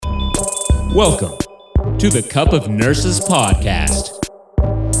Welcome to the Cup of Nurses podcast.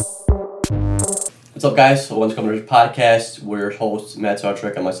 What's up, guys? So, Cup of Nurses podcast. We're your hosts, Matt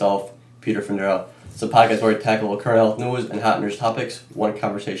Sartrick and myself, Peter Findera. It's a podcast where we tackle current health news and hot nurse topics, one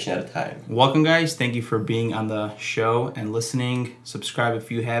conversation at a time. Welcome, guys. Thank you for being on the show and listening. Subscribe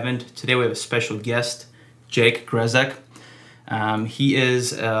if you haven't. Today we have a special guest, Jake Grezek. He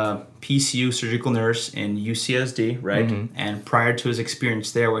is a PCU surgical nurse in UCSD, right? Mm-hmm. And prior to his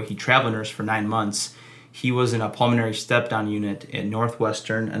experience there, where he travel nursed for 9 months, he was in a pulmonary step-down unit at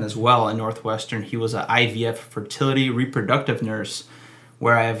Northwestern, and as well at Northwestern, he was an IVF fertility reproductive nurse,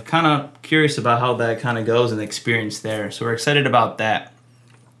 where I'm kind of curious about how that kind of goes and the experience there. So we're excited about that.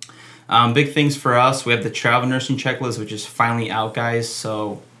 Big things for us, we have the travel nursing checklist, which is finally out, guys.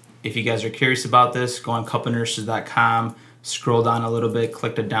 So if you guys are curious about this, go on cupofnurses.com, scroll down a little bit,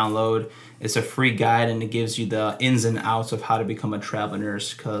 click the download. It's a free guide, and it gives you the ins and outs of how to become a travel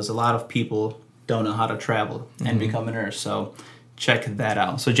nurse, because a lot of people don't know how to travel and become a nurse. So check that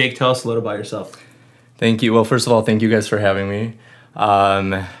out. So Jake, tell us a little about yourself. Thank you. Well, first of all, thank you guys for having me.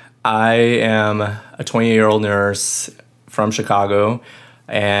 I am a 28-year-old nurse from Chicago,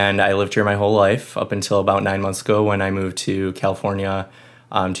 and I lived here my whole life up until about 9 months ago when I moved to California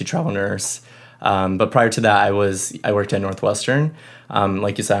to travel nurse. But prior to that, I worked at Northwestern,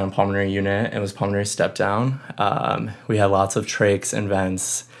 like you said, on pulmonary unit. It was pulmonary step down. We had lots of trachs and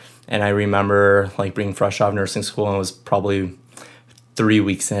vents, and I remember like being fresh out of nursing school, and it was probably 3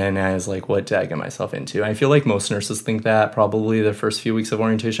 weeks in, and I was like, what did I get myself into? I feel like most nurses think that probably the first few weeks of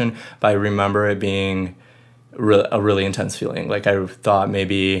orientation, but I remember it being a really intense feeling. Like I thought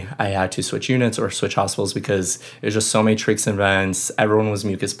maybe I had to switch units or switch hospitals because it was just so many trachs and vents. Everyone was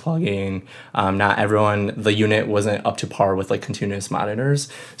mucus plugging. Not everyone, the unit wasn't up to par with like continuous monitors.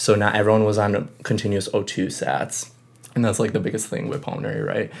 So not everyone was on continuous O2 sats. And that's like the biggest thing with pulmonary,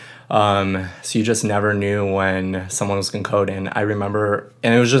 right? So you just never knew when someone was going to code. And I remember,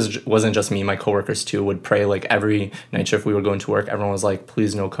 and it wasn't just me, my coworkers too would pray like every night shift we were going to work, everyone was like,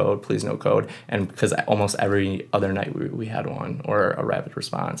 please no code, please no code. And because almost every other night we had one or a rapid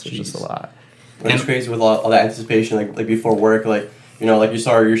response. It's just a lot. And it's crazy with all that anticipation, like before work, like, you know, like you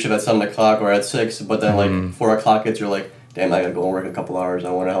start your shift at 7 o'clock or at 6, but then like 4 o'clock hits, you're like, damn, I got to go and work a couple hours.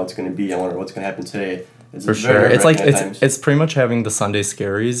 I wonder how it's going to be. I wonder what's going to happen today. For sure. It's like it's pretty much having the Sunday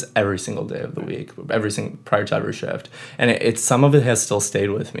scaries every single day of the week, prior to every shift. And it's some of it has still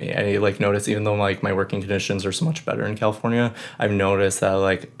stayed with me. I like notice, even though like my working conditions are so much better in California, I've noticed that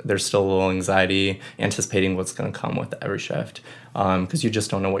like there's still a little anxiety anticipating what's going to come with every shift. Because you just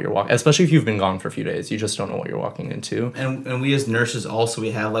don't know what you're walking, especially if you've been gone for a few days, you just don't know what you're walking into. And we as nurses also,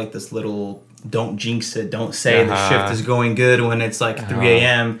 we have like this little don't jinx it, don't say the shift is going good when it's like 3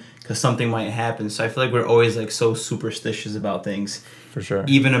 a.m. because something might happen. So I feel like we're always like so superstitious about things. For sure.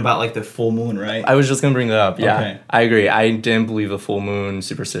 Even about like the full moon, right? I was just going to bring that up. Yeah, okay. I agree. I didn't believe the full moon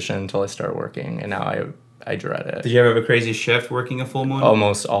superstition until I started working, and now I dread it. Did you ever have a crazy shift working a full moon?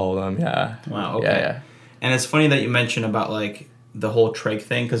 Almost all of them, yeah. Wow, okay. Yeah. And it's funny that you mentioned about like the whole trach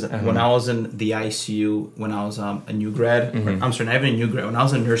thing, because when I was in the ICU, when I was a new grad, I'm sorry, not even a new grad, when I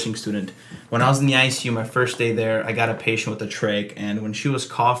was a nursing student, when I was in the ICU, my first day there, I got a patient with a trach, and when she was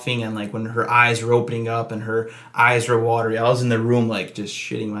coughing and like when her eyes were opening up and her eyes were watery, I was in the room like just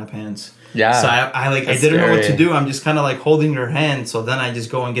shitting my pants. Yeah. So I didn't know what to do. I'm just kind of like holding her hand. So then I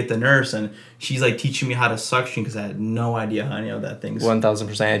just go and get the nurse, and she's like teaching me how to suction because I had no idea how any of that things.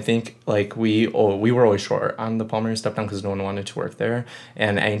 1,000%. I think like we were always short on the pulmonary step down because no one wanted to work there.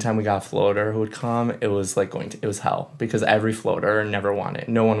 And anytime we got a floater who would come, it was like it was hell because every floater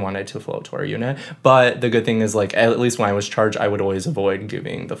no one wanted to float to our unit. But the good thing is like at least when I was charged, I would always avoid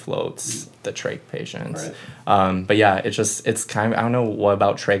giving the floats the trach patients. Right. But yeah, it's kind of, I don't know what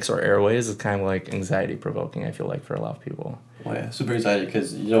about trachs or airways. It's kind of like anxiety provoking, I feel like, for a lot of people. Oh yeah, super anxiety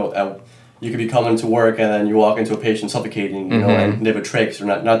because, you know, you could be coming to work and then you walk into a patient suffocating, you know, and they have a trach, so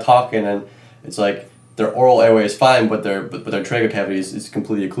they're not talking, and it's like their oral airway is fine, but their trachea cavity is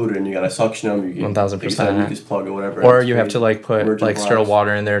completely occluded, and you gotta suction them. You get 1,000% mucus plug or whatever. Or you have to like put like sterile blocks.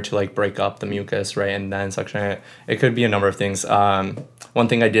 water in there to like break up the mucus, right, and then suction it. It could be a number of things. One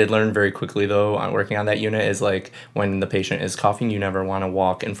thing I did learn very quickly though on working on that unit is like when the patient is coughing, you never want to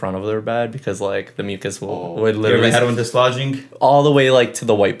walk in front of their bed because like the mucus would literally. You ever had one dislodging? All the way like to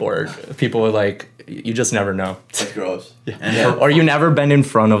the whiteboard. People would like. You just never know. That's gross. Yeah. Or you never bend in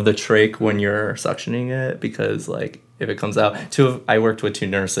front of the trach when you're suctioning it because like if it comes out. I worked with 2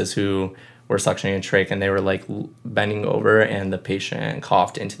 nurses who were suctioning a trach and they were like bending over and the patient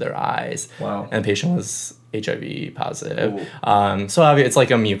coughed into their eyes. Wow. And the patient was HIV positive. Ooh. So it's like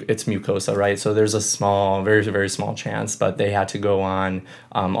it's mucosa, right? So there's a small, very, very small chance, but they had to go on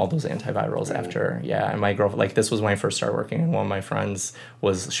all those antivirals after. Yeah, and my girlfriend, like this was when I first started working, and one of my friends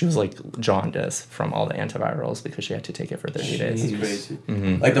she was like jaundice from all the antivirals because she had to take it for 30 days. It's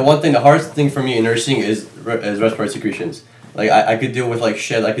crazy. Like the hardest thing for me in nursing is respiratory secretions. Like I could deal with like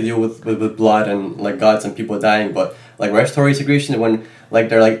shit, I could deal with blood and like guts and people dying, but like respiratory secretion, when like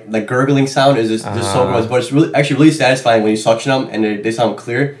they're like gurgling sound is just so gross, but it's really satisfying when you suction them and they sound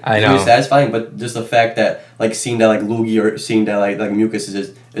clear. I it's know. really satisfying, but just the fact that like seeing that like loogie or seeing that like mucus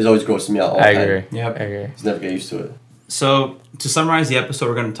is always grossing me out all the I time. agree. Yep. I agree. Just never get used to it. So to summarize the episode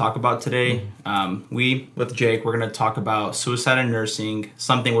we're going to talk about today, we, with Jake, we're going to talk about suicide in nursing,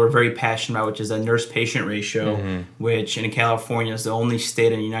 something we're very passionate about, which is a nurse-patient ratio, which in California is the only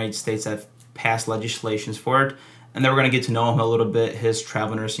state in the United States that passed legislations for it. And then we're going to get to know him a little bit, his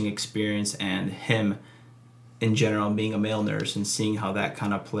travel nursing experience, and him in general, being a male nurse, and seeing how that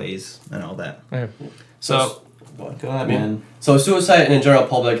kind of plays and all that. Yeah. So, Go ahead, man. So suicide in the general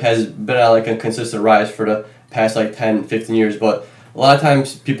public has been on like a consistent rise for the past like 10, 15 years, but a lot of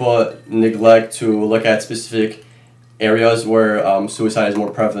times people neglect to look at specific areas where suicide is more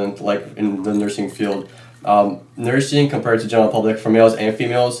prevalent, like in the nursing field. Nursing compared to general public for males and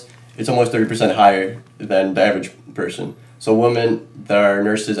females, it's almost 30% higher than the average person. So women that are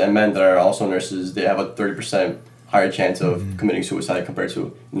nurses and men that are also nurses, they have a 30% higher chance of committing suicide compared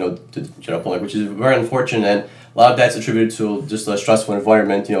to the general public, which is very unfortunate. And a lot of that's attributed to just a stressful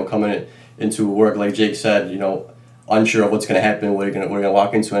environment. Coming into work, like Jake said, unsure of what's going to happen, what we're gonna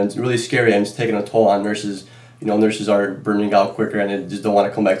walk into, and it's really scary and it's taking a toll on nurses. Nurses are burning out quicker and they just don't want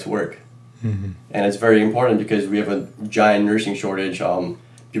to come back to work. And it's very important because we have a giant nursing shortage.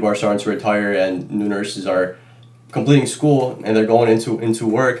 People are starting to retire and new nurses are completing school and they're going into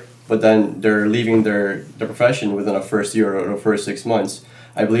work, but then they're leaving their profession within the first year or the first 6 months.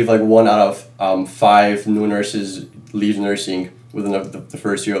 I believe like 1 out of 5 new nurses leaves nursing within the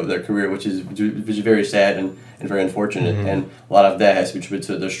first year of their career, which is very sad and very unfortunate. And a lot of that has to be attributed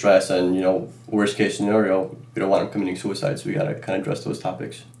to their stress and, worst case scenario, we don't want them committing suicide, so we got to kind of address those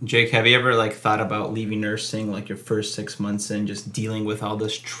topics. Jake, have you ever thought about leaving nursing like your first 6 months and just dealing with all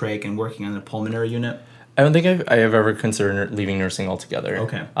this trach and working on the pulmonary unit? I don't think I have ever considered leaving nursing altogether.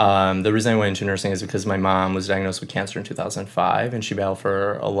 Okay. The reason I went into nursing is because my mom was diagnosed with cancer in 2005, and she battled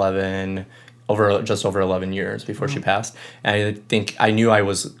for just over 11 years before she passed. And I think I knew I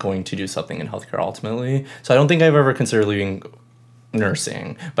was going to do something in healthcare ultimately. So I don't think I've ever considered leaving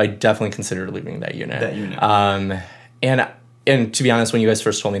nursing, but I definitely considered leaving that unit. And to be honest, when you guys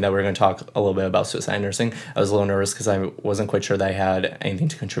first told me that we were going to talk a little bit about suicide in nursing, I was a little nervous because I wasn't quite sure that I had anything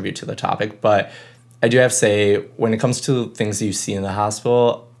to contribute to the topic. But I do have to say, when it comes to things you see in the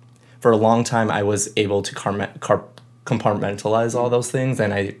hospital, for a long time I was able to compartmentalize all those things,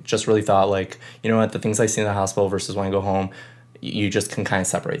 and I just really thought the things I see in the hospital versus when I go home, you just can kind of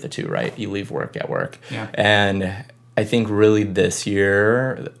separate the two, right? You leave work at work. Yeah. And I think really this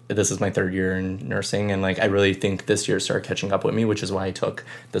year, this is my 3rd year in nursing, and I really think this year started catching up with me, which is why I took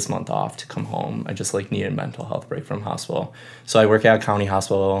this month off to come home. I just needed a mental health break from hospital. So I work at a county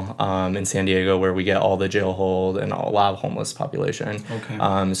hospital in San Diego where we get all the jail hold and a lot of homeless population.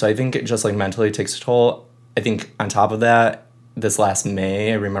 Okay. So I think it just mentally it takes a toll. I think on top of that, this last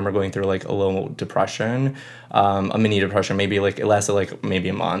May, I remember going through a little depression, a mini depression, maybe it lasted maybe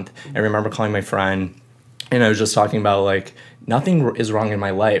a month. I remember calling my friend, and I was just talking about nothing is wrong in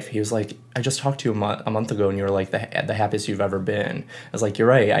my life. He was like, I just talked to you a month ago and you were the happiest you've ever been. I was like, you're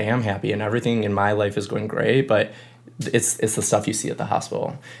right, I am happy and everything in my life is going great, but it's the stuff you see at the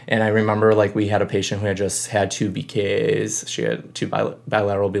hospital. And I remember we had a patient who had just had 2 BKs. She had 2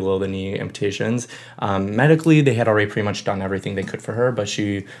 bilateral below the knee amputations. Medically, they had already pretty much done everything they could for her, but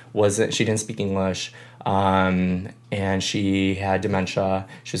she didn't speak English. And she had dementia,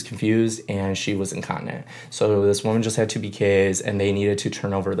 she was confused, and she was incontinent. So this woman just had 2 BKs, and they needed to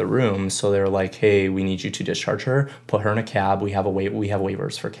turn over the room. So they were like, hey, we need you to discharge her, put her in a cab. We have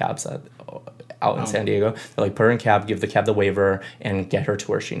waivers for cabs out in San Diego. They're like, put her in a cab, give the cab the waiver, and get her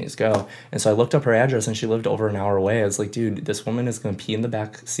to where she needs to go. And so I looked up her address, and she lived over an hour away. I was like, dude, this woman is going to pee in the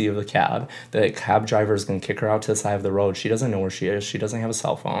back seat of the cab. The cab driver is going to kick her out to the side of the road. She doesn't know where she is. She doesn't have a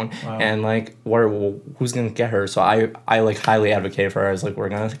cell phone. Wow. And who's going to get her? So I highly advocated for her. I was like, we're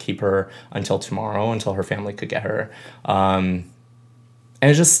going to keep her until tomorrow, until her family could get her. And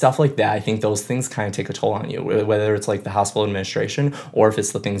it's just stuff like that. I think those things kind of take a toll on you, whether it's the hospital administration or if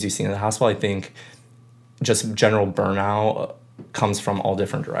it's the things you see in the hospital. I think just general burnout comes from all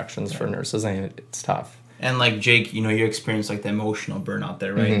different directions for nurses, and it's tough. And like Jake, you experience like the emotional burnout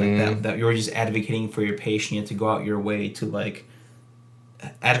there, right? Like that you're just advocating for your patient. You have to go out your way to like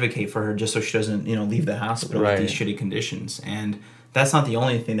advocate for her just so she doesn't, leave the hospital with these shitty conditions. And that's not the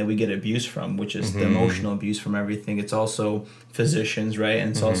only thing that we get abused from, which is the emotional abuse from everything. It's also physicians, right? And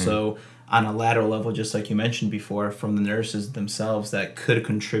it's also on a lateral level, just like you mentioned before, from the nurses themselves that could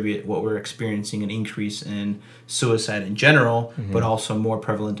contribute what we're experiencing an increase in suicide in general, but also more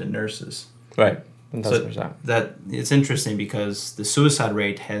prevalent in nurses. Right. So that it's interesting because the suicide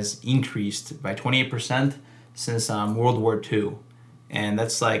rate has increased by 28% since World War II. And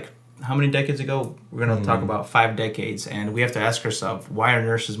that's like, how many decades ago? We're going to talk about 5 decades. And we have to ask ourselves, why are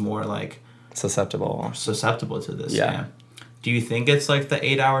nurses more like susceptible to this? Yeah. Do you think it's like the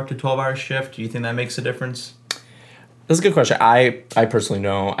 8-hour to 12-hour shift? Do you think that makes a difference? That's a good question. I personally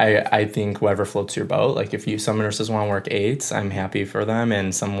know. I think whoever floats your boat. Like if some nurses want to work 8s, I'm happy for them,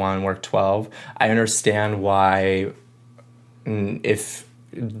 and some want to work 12. I understand why if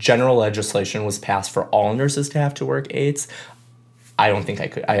general legislation was passed for all nurses to have to work 8s, I don't think I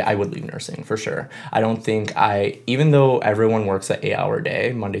could. I would leave nursing for sure. I don't think even though everyone works an 8-hour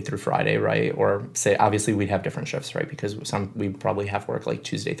day, Monday through Friday, right? Or say, obviously we'd have different shifts, right? Because we probably have work like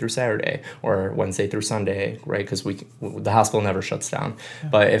Tuesday through Saturday or Wednesday through Sunday, right? Because the hospital never shuts down. Yeah.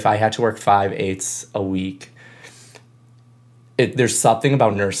 But if I had to work 5 8s a week, there's something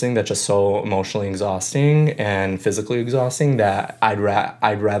about nursing that's just so emotionally exhausting and physically exhausting that I'd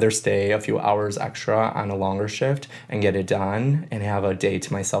rather stay a few hours extra on a longer shift and get it done and have a day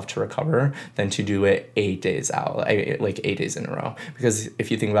to myself to recover than to do it 8 days out, like 8 days in a row. Because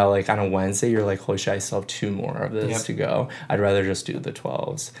if you think about like on a Wednesday, you're like, holy shit, I still have 2 more of this to go. I'd rather just do the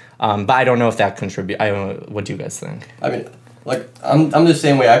 12s. But I don't know if that contributes. I don't know. What do you guys think? I mean, like I'm the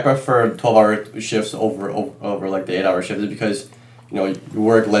same way. I prefer 12-hour shifts over like the 8-hour shifts because you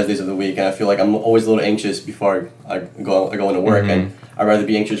work less days of the week, and I feel like I'm always a little anxious before I go into work, and I'd rather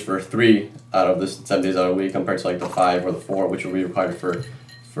be anxious for 3 out of the 7 days out of the week compared to like the 5 or the 4, which will be required for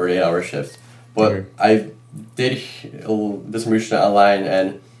 8-hour shifts. But I did this research online,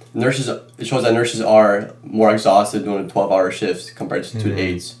 and it shows that nurses are more exhausted doing 12-hour shifts compared to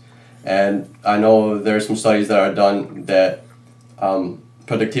 8s. And I know there's some studies that are done that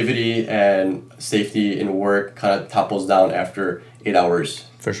productivity and safety in work kind of topples down after 8 hours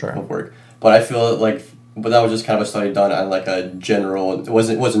for sure of work. But I feel like, that was just kind of a study done on like a general. It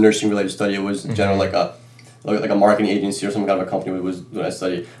wasn't a nursing related study. It was general like a marketing agency or some kind of a company was doing that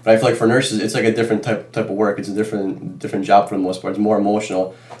study. But I feel like for nurses, it's like a different type of work. It's a different job for the most part. It's more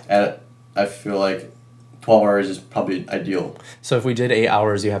emotional, and I feel like 12 hours is probably ideal. So if we did 8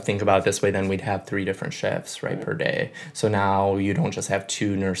 hours, you have to think about it this way, then we'd have 3 different shifts, right, per day. So now you don't just have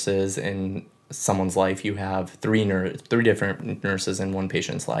 2 nurses in someone's life, you have 3 different nurses in one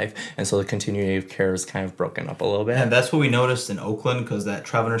patient's life. And so the continuity of care is kind of broken up a little bit. And that's what we noticed in Oakland, because that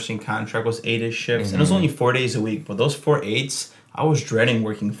travel nursing contract was 8-ish shifts. And it was only 4 days a week. But those 4 8s, I was dreading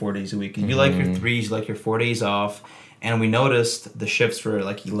working 4 days a week. You like your 3s, you like your 4 days off. And we noticed the shifts were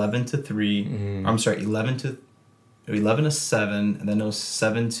like 11 to 3. I'm sorry, 11 to 7, and then it was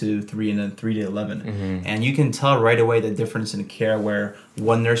 7 to 3, and then 3 to 11. And you can tell right away the difference in care where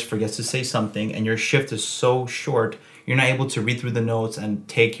one nurse forgets to say something, and your shift is so short, you're not able to read through the notes and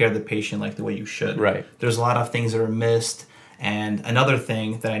take care of the patient like the way you should. Right. There's a lot of things that are missed. And another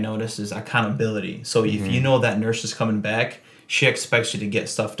thing that I noticed is accountability. So if you know that nurse is coming back, she expects you to get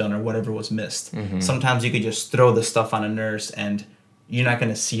stuff done or whatever was missed. Sometimes you could just throw the stuff on a nurse and you're not going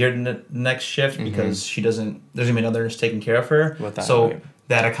to see her in the next shift because there's going to be another nurse taking care of her.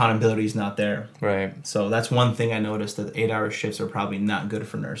 That accountability is not there. Right. So that's one thing I noticed, that 8-hour shifts are probably not good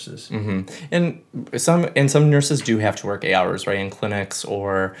for nurses. And some nurses do have to work 8 hours, right, in clinics,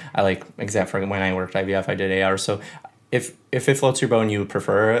 or for when I worked IVF, I did 8 hours. So if it floats your boat and you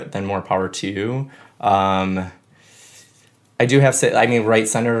prefer it, then more power to you. I do have to say, right,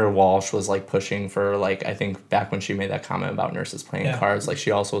 Senator Walsh was pushing for I think back when she made that comment about nurses playing cards, she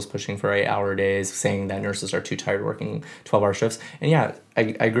also was pushing for 8-hour days, saying that nurses are too tired working 12-hour shifts. And yeah,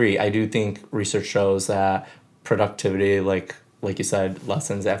 I agree. I do think research shows that productivity, like you said,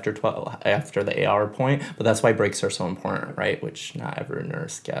 lessens after the 8-hour point, but that's why breaks are so important, right? Which not every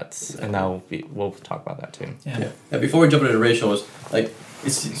nurse gets, and we'll talk about that too. Yeah. Before we jump into the ratios,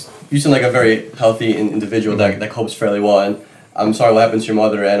 you seem like a very healthy individual that copes fairly well, and I'm sorry what happened to your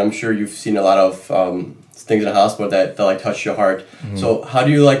mother, and I'm sure you've seen a lot of things in the hospital that touch your heart. So how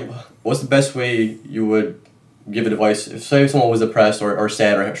do you what's the best way you would give advice if someone was depressed or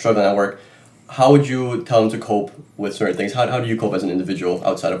sad or struggling at work? How would you tell them to cope with certain things? How do you cope as an individual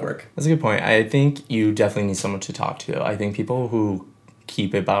outside of work? That's a good point. I think you definitely need someone to talk to. I think people who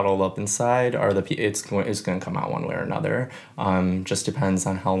keep it bottled up inside, or it's going to come out one way or another. Just depends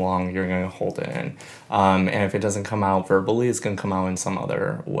on how long you're going to hold it in. And if it doesn't come out verbally, it's going to come out in some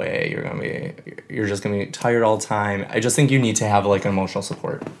other way. You're just going to be tired all the time. I just think you need to have like an emotional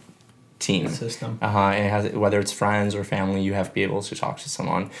support team system. And it has, whether it's friends or family, you have to be able to talk to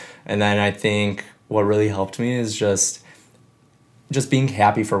someone. And then I think what really helped me is just being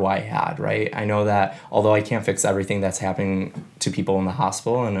happy for what I had, right? I know that although I can't fix everything that's happening to people in the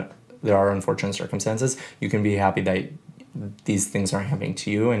hospital, and there are unfortunate circumstances, you can be happy that these things aren't happening to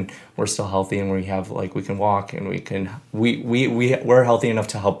you, and we're still healthy, and we have we can walk, and we're healthy enough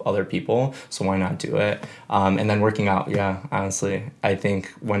to help other people, so why not do it? And then working out, honestly, I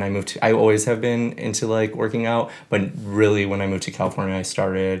think when I always have been into like working out, but really when I moved to California, I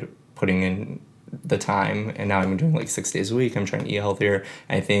started putting in the time, and now I'm doing like 6 days a week. I'm trying to eat healthier.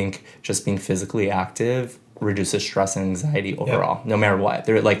 And I think just being physically active reduces stress and anxiety overall, no matter what.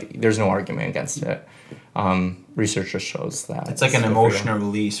 There's no argument against it. Research just shows that it's like an emotional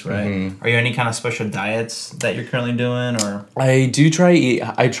release, right? Mm-hmm. Are you any kind of special diets that you're currently doing, or? I try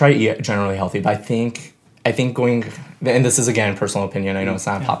to eat generally healthy, but I think going, and this is again personal opinion, I know it's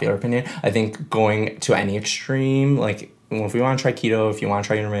not a popular opinion, I think going to any extreme, like if you want to try keto, if you want to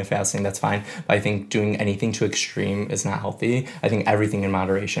try intermittent fasting, that's fine. But I think doing anything too extreme is not healthy. I think everything in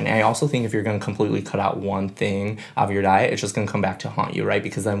moderation. And I also think if you're going to completely cut out one thing out of your diet, it's just going to come back to haunt you, right?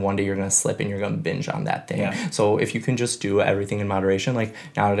 Because then one day you're going to slip and you're going to binge on that thing. Yeah. So if you can just do everything in moderation, like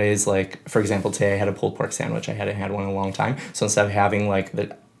nowadays, like for example, today I had a pulled pork sandwich. I hadn't had one in a long time. So instead of having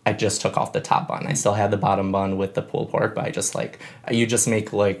I just took off the top bun. I still had the bottom bun with the pulled pork, but you just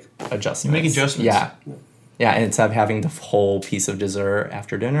make adjustments. You make adjustments. Yeah, and instead of having the whole piece of dessert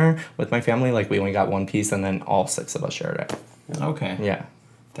after dinner with my family, we only got one piece, and then all 6 of us shared it. Okay. Yeah.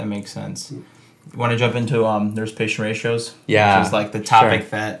 That makes sense. You want to jump into nurse-patient ratios? Yeah. Which is like the topic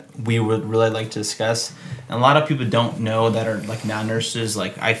that we would really like to discuss. And a lot of people don't know that are like non-nurses.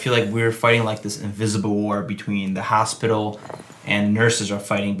 Like I feel like we're fighting like this invisible war between the hospital and nurses are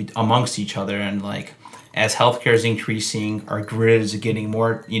fighting amongst each other. And like as healthcare is increasing, our grid is getting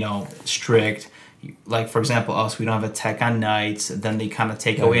more, strict. Like for example, we don't have a tech on nights. Then they kind of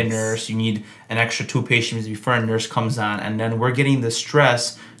take away a nurse. You need an extra 2 patients before a nurse comes on, and then we're getting the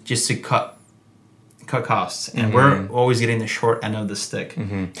stress just to cut costs, and we're always getting the short end of the stick.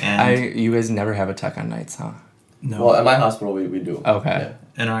 And you guys never have a tech on nights, huh? No. Well, at my hospital we do. Okay.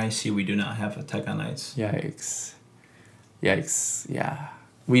 In our ICU, we do not have a tech on nights. Yikes. Yeah.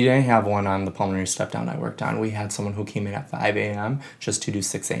 We didn't have one on the pulmonary step down I worked on. We had someone who came in at 5 a.m. just to do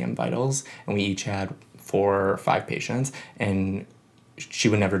 6 a.m. vitals, and we each had 4 or 5 patients, and she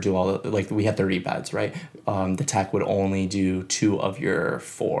would never do all we had 30 beds, right? The tech would only do 2 of your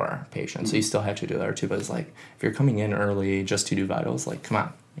 4 patients, so you still had to do the other 2, but it's like, if you're coming in early just to do vitals, come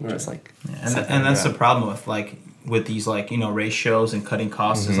on. Just and that's the problem with these ratios and cutting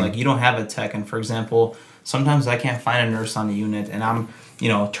costs is you don't have a tech, and for example, sometimes I can't find a nurse on the unit, and I'm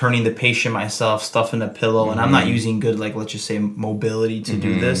turning the patient myself, stuffing the pillow, and I'm not using good let's just say mobility to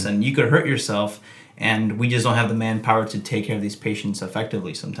do this, and you could hurt yourself, and we just don't have the manpower to take care of these patients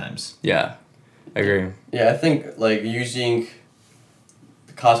effectively sometimes. Yeah, I agree. Yeah, I think using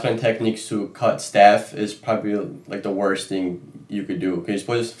cost-cutting techniques to cut staff is probably the worst thing you could do. Because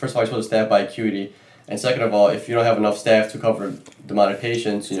first of all, you're supposed to staff by acuity, and second of all, if you don't have enough staff to cover the amount of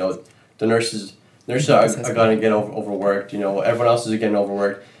patients, the nurses are going to get overworked. Everyone else is getting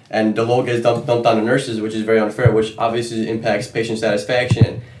overworked, and the load gets dumped on the nurses, which is very unfair, which obviously impacts patient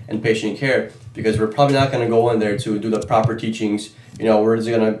satisfaction and patient care, because we're probably not going to go in there to do the proper teachings. We're just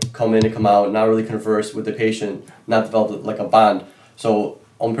going to come in and come out, not really converse with the patient, not develop a bond. So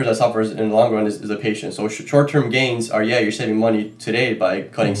only person that suffers in the long run is the patient. So short-term gains are, you're saving money today by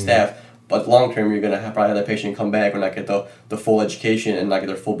cutting staff, but long term, you're going to probably have that patient come back or not get the full education and not get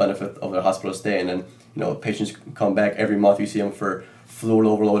their full benefit of their hospital stay. And then, patients come back every month. You see them for fluid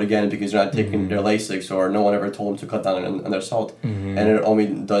overload again because they're not taking their Lasix, or no one ever told them to cut down on their salt. And it only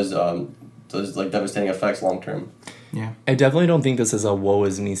does devastating effects long term. Yeah. I definitely don't think this is a woe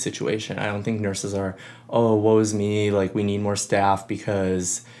is me situation. I don't think nurses are, woe is me, we need more staff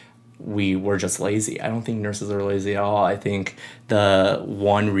because we were just lazy. I don't think nurses are lazy at all. I think the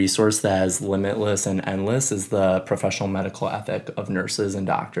one resource that is limitless and endless is the professional medical ethic of nurses and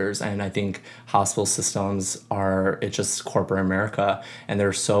doctors. And I think hospital systems it's just corporate America, and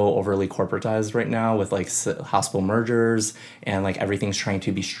they're so overly corporatized right now with hospital mergers, and everything's trying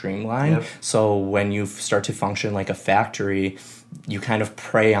to be streamlined. Yep. So when you start to function like a factory, you kind of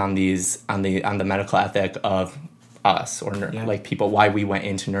prey on the medical ethic of us or people, why we went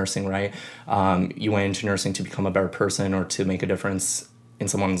into nursing, right? You went into nursing to become a better person or to make a difference in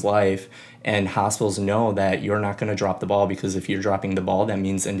someone's life. And hospitals know that you're not going to drop the ball, because if you're dropping the ball, that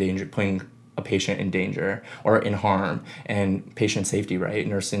means putting a patient in danger or in harm, and patient safety, right?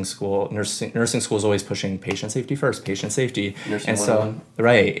 Nursing school is always pushing patient safety first, patient safety. Nursing 101.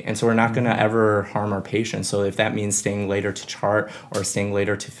 Right. And so we're not going to ever harm our patients. So if that means staying later to chart or staying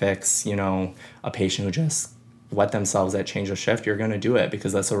later to fix, a patient who just wet themselves at change of shift, you're going to do it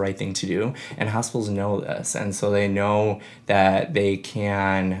because that's the right thing to do. And hospitals know this. And so they know that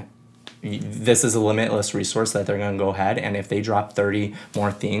this is a limitless resource that they're going to go ahead, and if they drop 30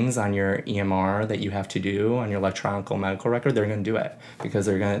 more things on your EMR that you have to do on your electronic medical record, they're going to do it because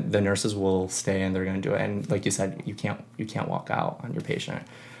the nurses will stay and they're going to do it. And like you said, you can't walk out on your patient.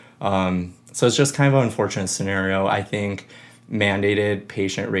 So it's just kind of an unfortunate scenario. I think mandated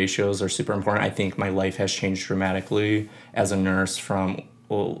patient ratios are super important. I think my life has changed dramatically as a nurse from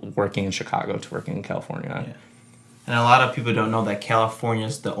working in Chicago to working in California. Yeah. And a lot of people don't know that California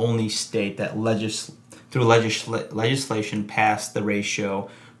is the only state that through legislation passed the ratio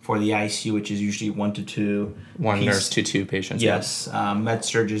for the ICU, which is usually 1 to 2. One nurse to 2 patients. Yes.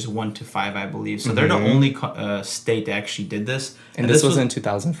 Med-surg is 1 to 5, I believe. So they're the only state that actually did this. And this was in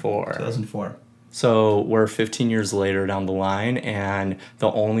 2004. 2004. So we're 15 years later down the line, and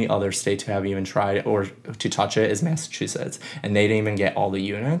the only other state to have even tried or to touch it is Massachusetts. And they didn't even get all the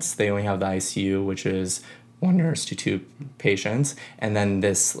units. They only have the ICU, which is 1 nurse to 2 patients. And then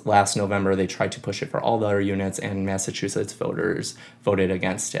this last November, they tried to push it for all the other units, and Massachusetts voters voted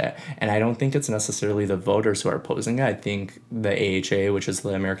against it. And I don't think it's necessarily the voters who are opposing it. I think the AHA, which is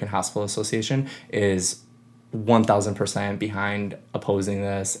the American Hospital Association, is 1,000% behind opposing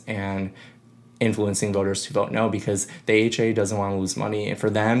this and influencing voters to vote no, because the AHA doesn't want to lose money. And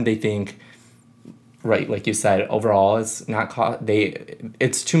for them, they think, right, like you said, overall, it's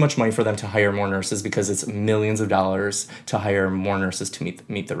it's too much money for them to hire more nurses, because it's millions of dollars to hire more nurses to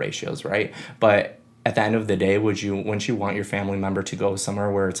meet the ratios, right? But at the end of the day, wouldn't you want your family member to go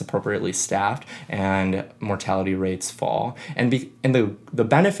somewhere where it's appropriately staffed and mortality rates fall? And the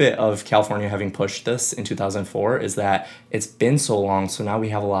benefit of California having pushed this in 2004 is that it's been so long, so now we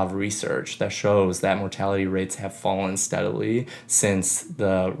have a lot of research that shows that mortality rates have fallen steadily since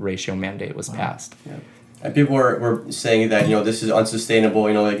the ratio mandate was passed. Yeah. And people were saying that, this is unsustainable.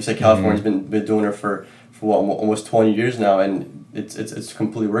 Like you said, California's been doing it for almost 20 years now, and it's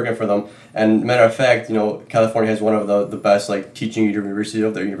completely working for them. And matter of fact, California has one of the best teaching universities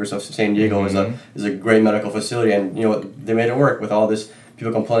of the University of San Diego. is a great medical facility, and they made it work with all this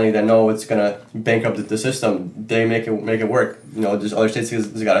people complaining that no, it's gonna bankrupt the system. They make it work. Just other states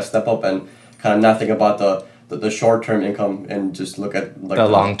has got to step up and kind of not think about the short-term income and just look at the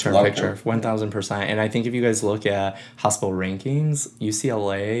long-term picture. 1,000%. And I think if you guys look at hospital rankings,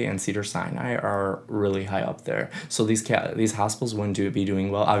 UCLA and Cedars-Sinai are really high up there. So these hospitals wouldn't be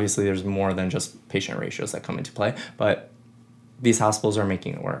doing well. Obviously, there's more than just patient ratios that come into play, but these hospitals are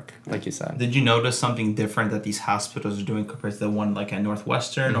making it work, like you said. Did you notice something different that these hospitals are doing compared to the one at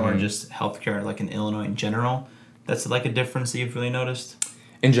Northwestern or just healthcare in Illinois in general? That's a difference that you've really noticed?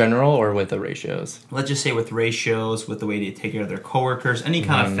 In general, or with the ratios? Let's just say with ratios, with the way they take care of their coworkers, any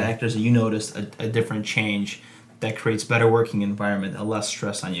kind of factors that you noticed a different change that creates better working environment and less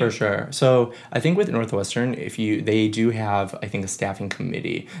stress on you. For sure. So I think with Northwestern, they do have, I think, a staffing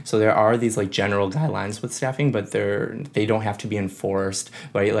committee. So there are these general guidelines with staffing, but they don't have to be enforced,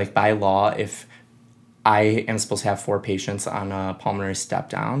 right? By law, if I am supposed to have 4 patients on a pulmonary step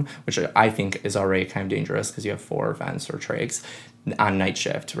down, which I think is already kind of dangerous because you have 4 vents or trachs on night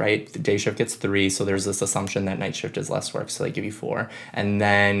shift, right? The day shift gets 3, so there's this assumption that night shift is less work, so they give you 4. And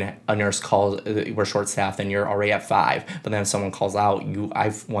then a nurse calls, we're short-staffed, and you're already at 5. But then if someone calls out,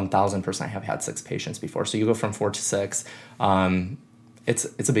 I've 1,000% have had 6 patients before. So you go from 4 to 6.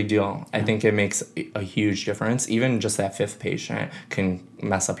 It's a big deal. I think it makes a huge difference. Even just that 5th patient can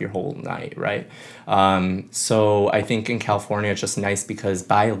mess up your whole night, right? So I think in California, it's just nice because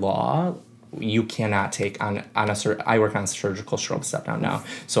by law, you cannot take I work on a surgical stroke step down now.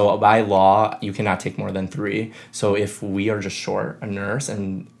 So by law, you cannot take more than 3. So if we are just short a nurse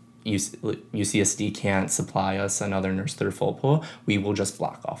and UCSD can't supply us another nurse through full pool, we will just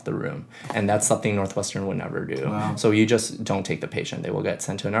block off the room. And that's something Northwestern would never do. Wow. So you just don't take the patient. They will get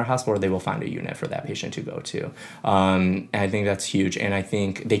sent to another hospital, or they will find a unit for that patient to go to. And I think that's huge. And I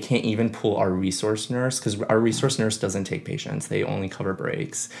think they can't even pull our resource nurse, because our resource nurse doesn't take patients. They only cover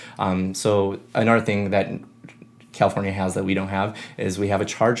breaks. So another thing that California has that we don't have is we have a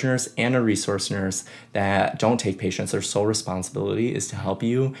charge nurse and a resource nurse that don't take patients. Their sole responsibility is to help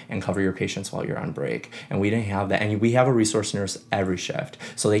you and cover your patients while you're on break. And we didn't have that. And we have a resource nurse every shift.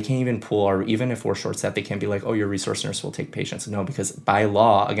 So they can't even pull, or even if we're short staffed, they can't be like, oh, your resource nurse will take patients. No, because by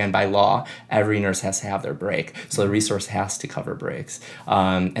law, every nurse has to have their break. So the resource has to cover breaks.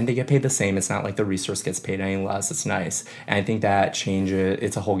 And they get paid the same. It's not like the resource gets paid any less. It's nice. And I think that changes,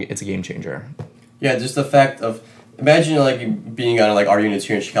 it's a game changer. Yeah, just the fact of, imagine like being on like our units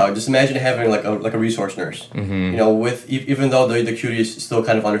here in Chicago. Just imagine having like a resource nurse. You know, with even though the acuity is still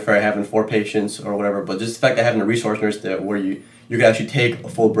kind of unfair having 4 patients or whatever, but just the fact that having a resource nurse that where you can actually take a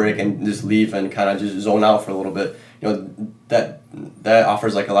full break and just leave and kind of just zone out for a little bit. You know, that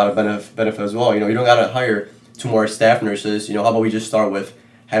offers like a lot of benefit as well. You know, you don't gotta hire 2 more staff nurses. You know, how about we just start with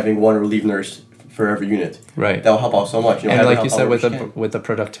having 1 relief nurse for every unit. Right. That'll help out so much. You know, and like you said, with the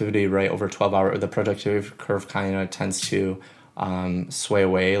productivity, right, over 12 hours, the productivity curve kind of tends to sway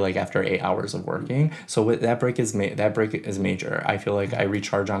away like after 8 hours of working. So with that break is major. I feel like I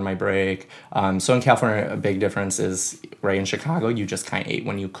recharge on my break. So in California, a big difference is right in Chicago, you just kind of ate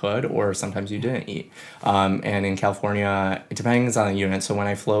when you could, or sometimes you didn't eat. And in California, it depends on the unit. So when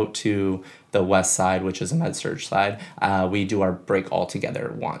I float to the west side, which is a med-surg side, we do our break all together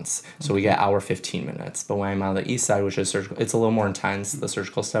at once. So we get hour 15 minutes. But when I'm on the east side, which is surgical, it's a little more intense, the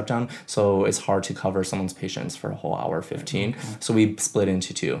surgical step down. So it's hard to cover someone's patients for a whole hour 15. Okay. So we split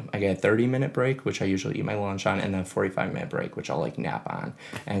into 2. I get a 30-minute break, which I usually eat my lunch on, and then a 45-minute break, which I'll like nap on.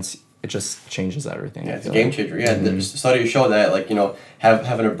 And it just changes everything. Yeah, it's a game changer. Yeah, the studies show that, like, you know,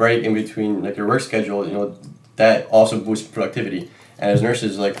 having a break in between like your work schedule, you know, that also boosts productivity. And as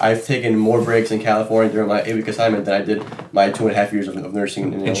nurses, like, I've taken more breaks in California during my 8-week assignment than I did my 2.5 years of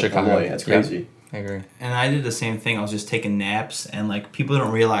nursing in Chicago. Illinois. That's crazy. Yeah, I agree. And I did the same thing. I was just taking naps, and like people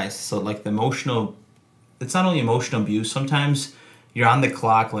don't realize. So like it's not only emotional abuse. Sometimes you're on the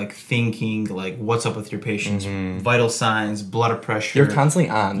clock, like thinking, like what's up with your patients, vital signs, blood pressure. You're constantly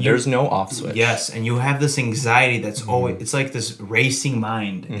on. There's no off switch. Yes, and you have this anxiety that's always, it's like this racing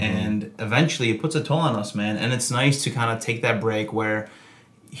mind, and eventually it puts a toll on us, man. And it's nice to kind of take that break where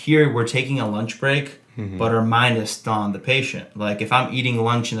here we're taking a lunch break, but our mind is still on the patient. Like if I'm eating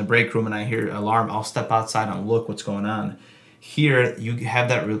lunch in the break room and I hear alarm, I'll step outside and look what's going on. Here you have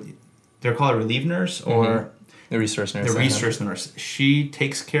that, they're called a relief nurse or... The resource nurse. The resource nurse. She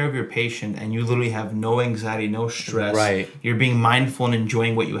takes care of your patient, and you literally have no anxiety, no stress. Right. You're being mindful and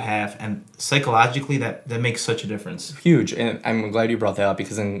enjoying what you have, and psychologically, that makes such a difference. Huge, and I'm glad you brought that up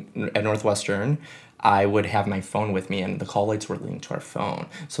because at Northwestern, I would have my phone with me, and the call lights were linked to our phone.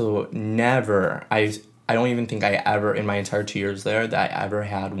 So never, I don't even think I ever, in my entire 2 years there, that I ever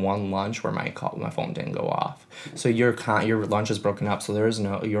had one lunch where my phone didn't go off. So your lunch is broken up, so there's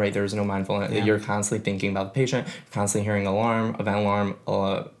no mindfulness. Yeah. You're constantly thinking about the patient, constantly hearing alarm, event alarm,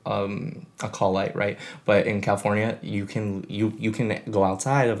 a call light, right? But in California, you can go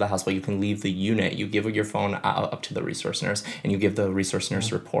outside of the hospital, you can leave the unit, you give your phone up to the resource nurse, and you give the resource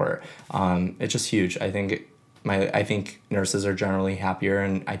nurse report. It's just huge. I think nurses are generally happier,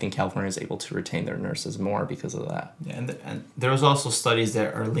 and I think California is able to retain their nurses more because of that. Yeah, and there was also studies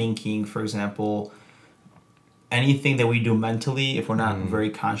that are linking, for example, anything that we do mentally, if we're not very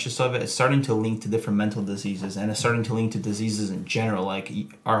conscious of it, it's starting to link to different mental diseases, and it's starting to link to diseases in general. Like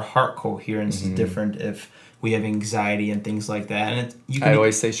our heart coherence is different if we have anxiety and things like that. And I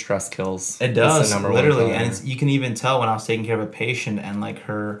always say stress kills. It does, literally. And you can even tell when I was taking care of a patient and like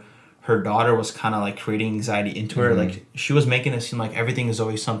her daughter was kind of like creating anxiety into her. Like she was making it seem like everything is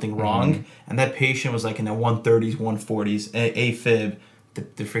always something wrong. And that patient was like in the 130s, 140s, AFib.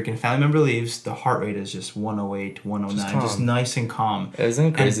 The freaking family member leaves, the heart rate is just 108, 109, just nice and calm. Isn't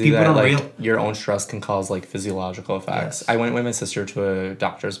it crazy that your own stress can cause like physiological effects? Yes. I went with my sister to a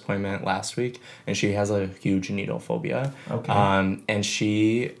doctor's appointment last week, and she has a huge needle phobia. Okay. And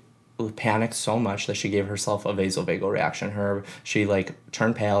she panicked so much that she gave herself a vasovagal reaction. She like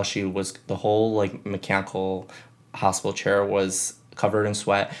turned pale. The whole like mechanical hospital chair was covered in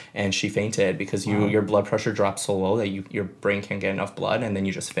sweat, and she fainted because your blood pressure drops so low that your brain can't get enough blood, and then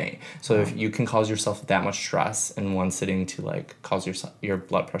you just faint. So if you can cause yourself that much stress in one sitting to like cause your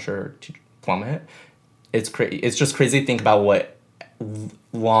blood pressure to plummet, it's just crazy to think about what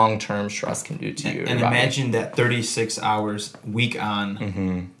long-term stress can do to you. And imagine that 36 hours week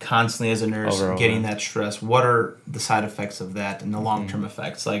on, constantly as a nurse, getting that stress. What are the side effects of that and the long-term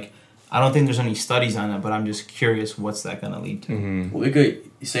effects? Like, I don't think there's any studies on it, but I'm just curious what's that going to lead to. Well, we could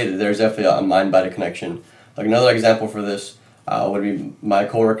say that there's definitely a mind-body connection. Like another example for this would be my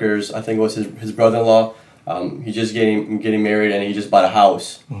coworkers, I think it was his brother-in-law, He's just getting married, and he just bought a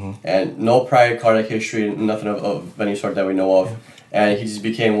house, and no prior cardiac history, nothing of any sort that we know of. And he just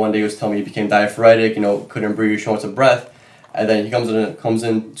became, one day he was telling me he became diaphoretic, couldn't breathe, shortness of breath. And then he comes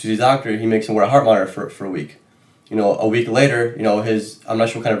in to the doctor, he makes him wear a heart monitor for a week. A week later, I'm not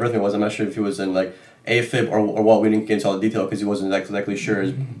sure what kind of birth it was. I'm not sure if he was in like AFib or what. We didn't get into all the detail because he wasn't exactly sure.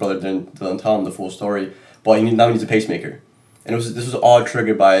 His brother didn't tell him the full story. But now he needs a pacemaker. And this was all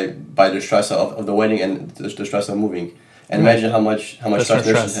triggered by the stress of the wedding and the stress of moving. And imagine how much stress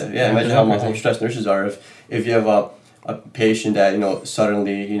nurses have. Yeah, imagine how much stress nurses are if you have a patient that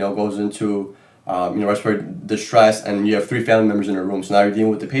suddenly goes into respiratory distress, and you have 3 family members in the room. So now you're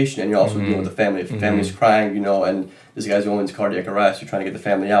dealing with the patient, and you're also dealing with the family. If the family's crying, and this guy's going into cardiac arrest, you're trying to get the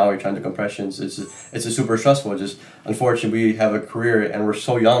family out, you're trying to do compressions. It's a super stressful. Just unfortunately, we have a career, and we're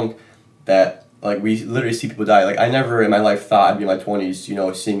so young that we literally see people die. I never in my life thought I'd be in my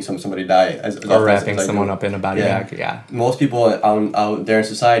 20s, seeing somebody die or wrapping someone up in a body bag. Yeah. Most people out there in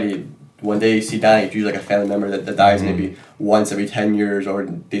society, when they see dying, it's usually a family member that dies maybe once every 10 years, or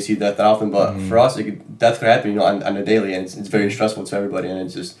they see death that often. But for us, death could happen, on a daily, and it's very stressful to everybody, and it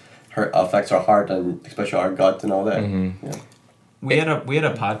just affects our heart and especially our gut and all that. Yeah. We had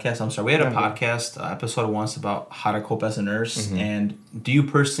a podcast. I'm sorry. We had a podcast episode once about how to cope as a nurse. And do you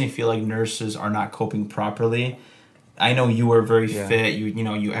personally feel like nurses are not coping properly? I know you are very fit.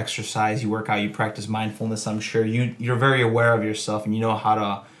 You exercise, you work out, you practice mindfulness. I'm sure you're very aware of yourself, and you know how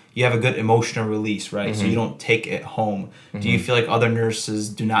to. You have a good emotional release, right? So you don't take it home. Do you feel like other nurses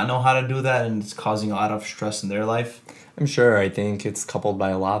do not know how to do that, and it's causing a lot of stress in their life? I'm sure. I think it's coupled by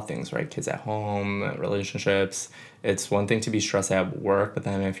a lot of things, right? Kids at home, relationships. It's one thing to be stressed at work, but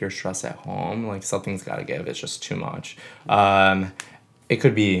then if you're stressed at home, something's got to give. It's just too much. It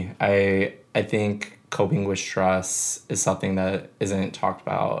could be. I think coping with stress is something that isn't talked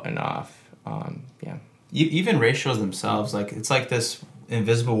about enough. Even ratios themselves, it's like this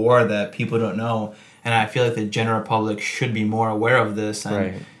invisible war that people don't know, and I feel like the general public should be more aware of this,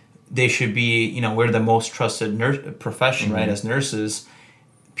 and they should be, we're the most trusted profession, right? As nurses,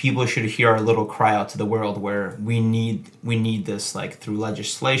 people should hear our little cry out to the world where we need this, through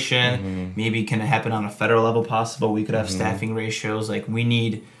legislation. Maybe can it happen on a federal level possible? We could have staffing ratios. We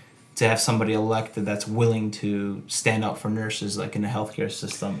need to have somebody elected that's willing to stand up for nurses, in the healthcare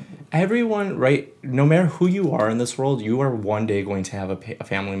system. Everyone, right? No matter who you are in this world, you are one day going to have a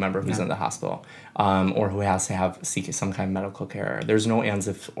family member who's in the hospital, or who has to seek some kind of medical care. There's no ands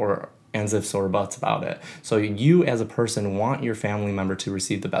ifs or buts about it. So you, as a person, want your family member to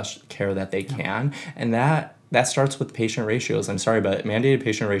receive the best care that they can, and that starts with patient ratios. I'm sorry, but mandated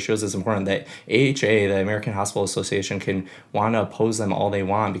patient ratios is important. That AHA, the American Hospital Association, can want to oppose them all they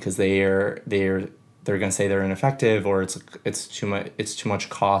want because they're going to say they're ineffective, or it's too much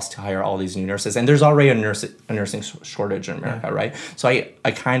cost to hire all these new nurses. And there's already a nursing shortage in America, right? So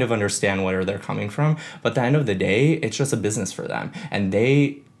I kind of understand where they're coming from. But at the end of the day, it's just a business for them, and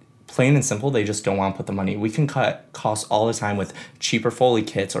plain and simple, they just don't want to put the money. We can cut costs all the time with cheaper Foley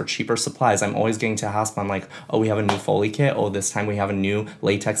kits or cheaper supplies. I'm always getting to a hospital, I'm like, oh, we have a new Foley kit. Oh, this time we have a new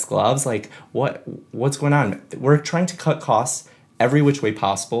latex gloves. What's going on? We're trying to cut costs every which way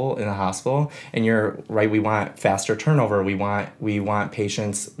possible in a hospital. And you're right, we want faster turnover. We want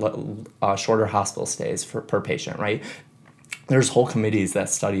patients, shorter hospital stays per patient, right? There's whole committees that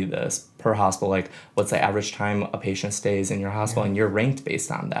study this per hospital, what's the average time a patient stays in your hospital, and you're ranked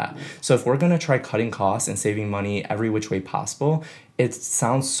based on that. So if we're going to try cutting costs and saving money every which way possible, it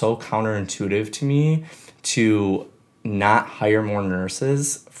sounds so counterintuitive to me to not hire more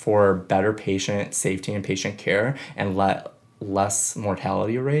nurses for better patient safety and patient care and less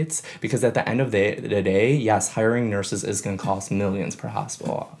mortality rates, because at the end of the day, yes, hiring nurses is going to cost millions per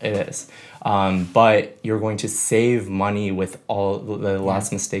hospital. It is. But you're going to save money with all the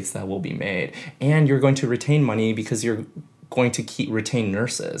less mistakes that will be made. And you're going to retain money because you're going to retain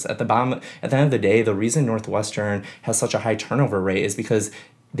nurses. At the end of the day, the reason Northwestern has such a high turnover rate is because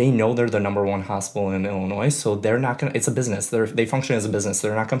they know they're the number one hospital in Illinois, so they're not going to, it's a business. They function as a business.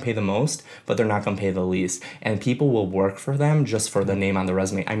 They're not going to pay the most, but they're not going to pay the least. And people will work for them just for the name on the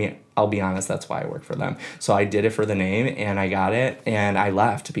resume. I mean, I'll be honest, that's why I work for them. So I did it for the name, and I got it, and I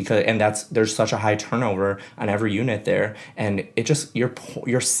left there's such a high turnover on every unit there, and it just,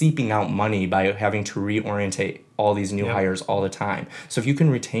 you're seeping out money by having to reorientate all these new hires all the time. So if you can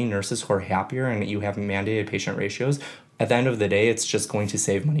retain nurses who are happier and you have mandated patient ratios, at the end of the day, it's just going to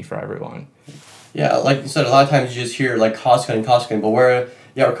save money for everyone. Yeah, like you said, a lot of times you just hear cost cutting, but we're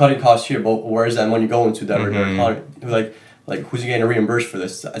cutting costs here, but where is that money going to that we're cutting? like who's getting reimbursed for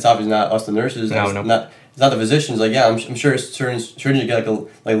this? It's obviously not us, the nurses. No, it's no. not. It's not the physicians. Like, yeah, I'm sure certain surgeons get like a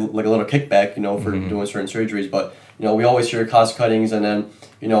little kickback, you know, for doing certain surgeries. But you know, we always hear cost cuttings, and then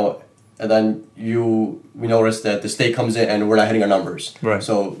you know, we notice that the state comes in and we're not hitting our numbers. Right.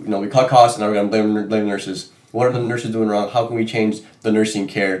 So you know, we cut costs, and now we're gonna blame nurses. What are the nurses doing wrong? How can we change the nursing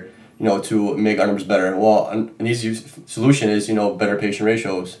care, you know, to make our numbers better? Well, an easy solution is, you know, better patient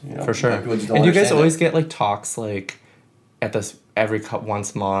ratios. You know, For sure. People just don't And do you guys understand always that. get like talks like at this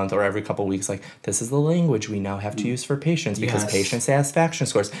once a month or every couple weeks, like this is the language we now have to use for patients because Yes. patient satisfaction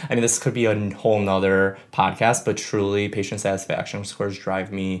scores. I mean, this could be a whole nother podcast, but truly patient satisfaction scores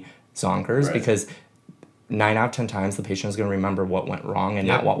drive me zonkers Right. because 9 out of 10 times the patient is going to remember what went wrong and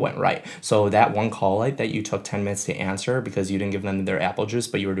Yep. not what went right. So that one call light that you took 10 minutes to answer because you didn't give them their apple juice,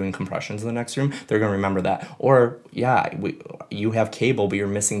 but you were doing compressions in the next room, they're going to remember that. Or you have cable, but you're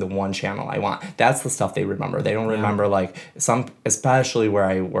missing the one channel I want. That's the stuff they remember. They don't remember like especially where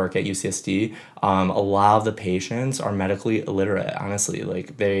I work at UCSD, a lot of the patients are medically illiterate, honestly.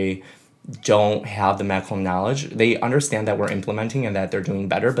 Like they don't have the medical knowledge. They understand that we're implementing and that they're doing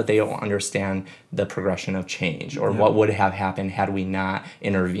better, but they don't understand the progression of change or what would have happened had we not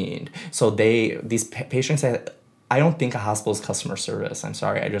intervened. So these patients, I don't think a hospital is customer service. I'm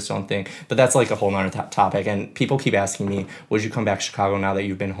sorry, I just don't think. But that's like a whole nother topic. And people keep asking me, would you come back to Chicago now that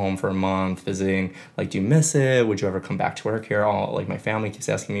you've been home for a month visiting? Like, do you miss it? Would you ever come back to work here? Like my family keeps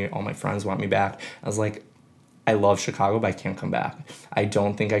asking me, all my friends want me back. I was like, I love Chicago, but I can't come back. I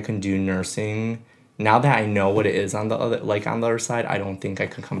don't think I can do nursing. Now that I know what it is on the other side, I don't think I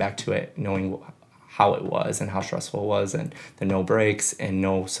could come back to it knowing how it was and how stressful it was and the no breaks and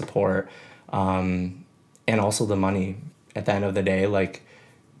no support. And also the money at the end of the day, like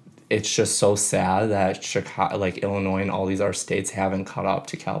it's just so sad that Chicago, like Illinois and all these other states haven't caught up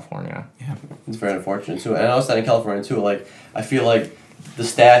to California. Yeah. It's very unfortunate too. And also in California too, like I feel like the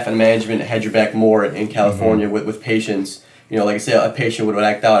staff and management had your back more in California with patients. You know, like I say, a patient would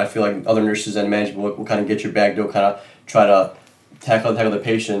act out. I feel like other nurses and management will kind of get your back. They'll kind of try to tackle the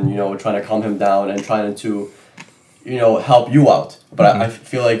patient, you know, trying to calm him down and trying to, you know, help you out. But I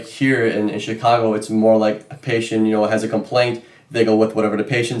feel like here in Chicago, it's more like a patient, you know, has a complaint. They go with whatever the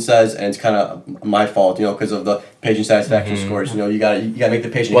patient says, and it's kind of my fault, you know, because of the patient satisfaction scores. You know, you gotta make the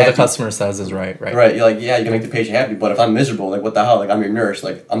patient What happy. the customer says is right. Right, you're like, yeah, you can make the patient happy, but if I'm miserable, like, what the hell? Like, I'm your nurse.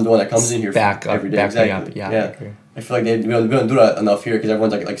 Like, I'm the one that comes in here every day. Back me Exactly. up. Yeah, I agree. I feel like we don't do that enough here because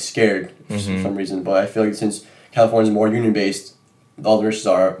everyone's like scared for some reason. But I feel like since California's more union based, all the nurses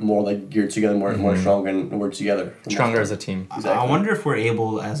are more like geared together, more strong and work together. Stronger as a team. Exactly. I wonder if we're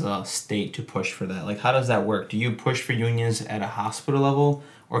able as a state to push for that. Like, how does that work? Do you push for unions at a hospital level,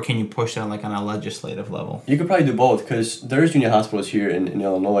 or can you push that like on a legislative level? You could probably do both because there's union hospitals here in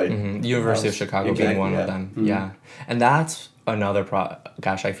Illinois. University of Chicago being one of them. Mm-hmm. Yeah. And that's another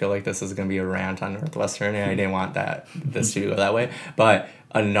gosh, I feel like this is going to be a rant on Northwestern, and I didn't want this to go that way. But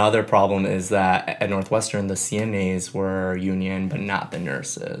another problem is that at Northwestern, the CNAs were union, but not the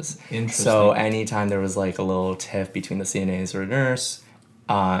nurses. Interesting. So anytime there was like a little tiff between the CNAs or nurse,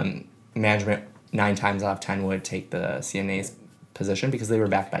 management 9 times out of 10 would take the CNA's position because they were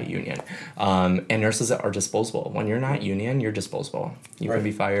backed by union. And nurses are disposable. When you're not union, you're disposable. You can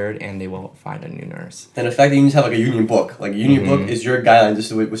be fired and they will find a new nurse. And the fact that unions have like a union book, like a union book is your guideline.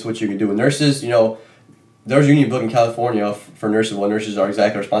 This is what you can do. With nurses, you know, there's a union book in California for nurses. What nurses are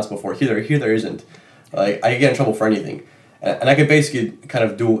exactly responsible for. Here there isn't. Like I get in trouble for anything, and I can basically kind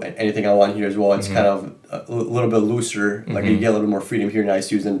of do anything I want here as well. It's kind of a little bit looser. Like you get a little bit more freedom here in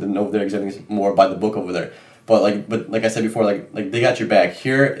ICUs than over there. Everything's more by the book over there. But like I said before, like they got your back.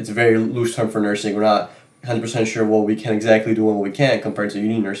 Here, it's a very loose term for nursing. We're not 100% sure what we can exactly do and what we can't compared to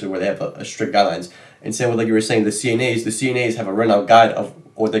union nurses where they have a strict guidelines. And same with like you were saying, the CNAs have a run out guide of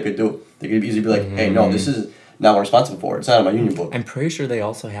what they could do. They could easily be like, hey, no, this is not what I'm responsible for. It's not in my union book. I'm pretty sure they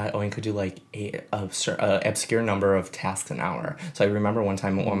also had could do like a obscure number of tasks an hour. So I remember one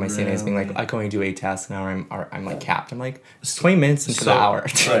time one of my CNAs being like, I can only do 8 tasks an hour. I'm like capped. I'm like, it's 20 minutes into the hour.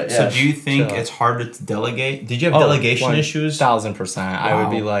 Right, yeah. So do you think Chill. it's harder to delegate? Did you have delegation issues? 1,000%. I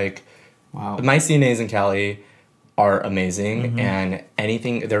would be like, Wow. my CNAs in Cali are amazing, and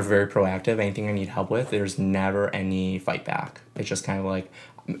they're very proactive. Anything I need help with, there's never any fight back. It's just kind of like,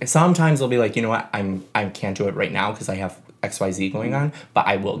 sometimes they'll be like, you know what, I can't do it right now because I have XYZ going on, but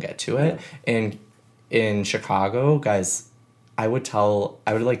I will get to it. And in Chicago, guys, I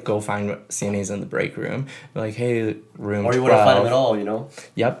would like go find CNAs in the break room, be like, hey, room 12. Or you wouldn't find them at all, you know?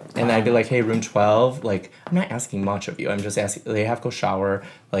 Yep. And I'd be like, hey, room 12, like, I'm not asking much of you. I'm just asking, they have to go shower.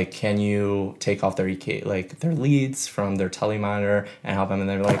 Like, can you take off their their leads from their telemonitor and help them? And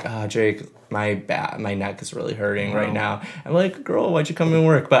they're like, Jake, my neck is really hurting right now. I'm like, girl, why'd you come and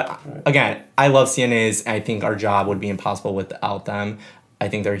work? But again, I love CNAs. I think our job would be impossible without them. I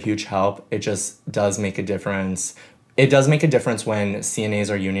think they're a huge help. It just does make a difference. It does make a difference when CNAs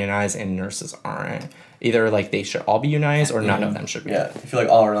are unionized and nurses aren't. Either like they should all be unionized or none of them should be. Yeah, I feel like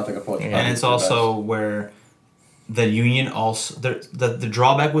all or nothing approach. And it's also where the union also the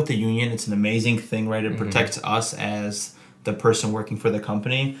drawback with the union, it's an amazing thing, right? It protects us as the person working for the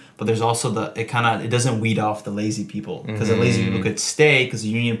company, but there's also it doesn't weed off the lazy people, because the lazy people could stay because the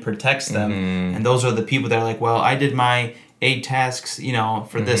union protects them, and those are the people that are like, well, I did my 8 tasks,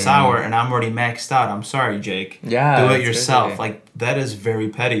 for this hour, and I'm already maxed out. I'm sorry, Jake. Yeah, do it yourself. crazy. Like, that is very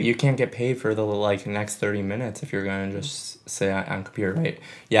petty. You can't get paid for the next 30 minutes if you're going to just say on computer, right?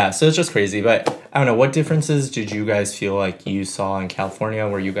 Yeah, so it's just crazy. But I don't know, what differences did you guys feel like you saw in California?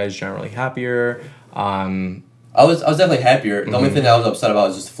 Were you guys generally happier? I was definitely happier. The only thing that I was upset about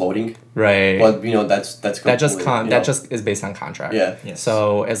was just floating. Right. But that's that just is based on contract. Yeah. Yes.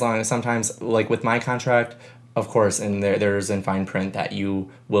 So as long as sometimes, like with my contract, of course, and there's in fine print that you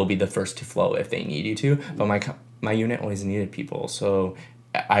will be the first to float if they need you to. But my unit always needed people, so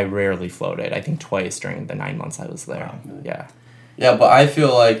I rarely floated. I think twice during the 9 months I was there. Wow. Yeah. Yeah, but I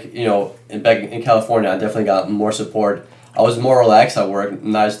feel like, back in California, I definitely got more support. I was more relaxed at work,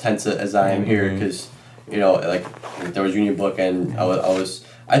 not as tense as I am here, because, like there was union book, and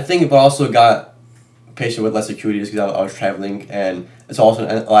I think, but also got patient with less acuity just because I was traveling, and it's also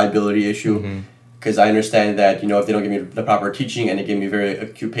a liability issue. Because I understand that, if they don't give me the proper teaching and they give me a very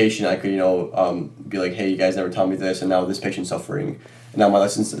acute patient, I could, be like, hey, you guys never tell me this, and now this patient's suffering. And now my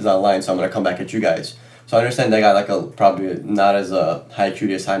license is online, so I'm going to come back at you guys. So I understand that I got probably not as a high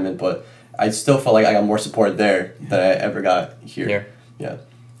acuity assignment, but I still felt like I got more support there than I ever got here. Yeah.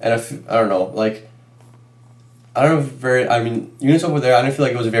 And I don't know, units over there, I didn't feel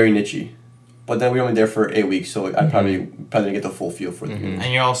like it was very niche-y. But then we were only there for 8 weeks, so I probably didn't get the full feel for the unit.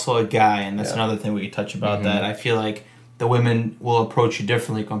 And you're also a guy, and that's another thing we could touch about that. I feel like the women will approach you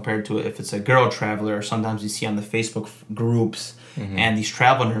differently compared to if it's a girl traveler, or sometimes you see on the Facebook groups, and these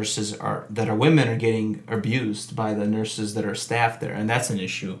travel nurses that are women are getting abused by the nurses that are staffed there, and that's an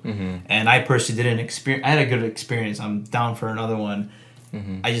issue. And I personally I had a good experience. I'm down for another one.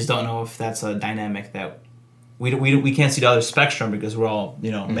 I just don't know if that's a dynamic that we can't see the other spectrum, because we're all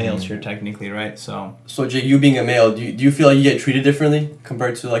males here technically, right? So Jay, you being a male, do you feel like you get treated differently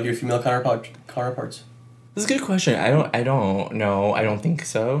compared to your female counterparts? This is a good question. I don't know. I don't think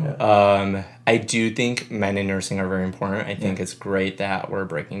so. Yeah. I do think men in nursing are very important. I think it's great that we're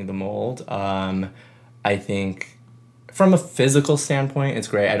breaking the mold. I think from a physical standpoint, it's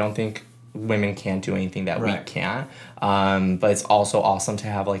great. I don't think women can't do anything that we can't. But it's also awesome to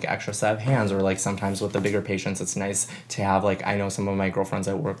have extra set of hands, or sometimes with the bigger patients, it's nice to have I know some of my girlfriends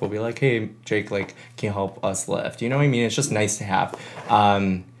at work will be like, hey, Jake, can you help us lift? You know what I mean? It's just nice to have.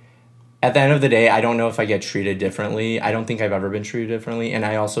 At the end of the day, I don't know if I get treated differently. I don't think I've ever been treated differently. And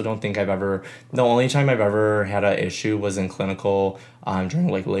I also don't think the only time I've ever had an issue was in clinical during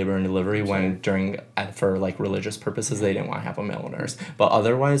labor and delivery, for religious purposes, they didn't want to have a male nurse. But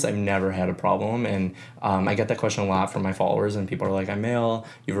otherwise, I've never had a problem. And I get that question a lot from my followers, and people are like, I'm male,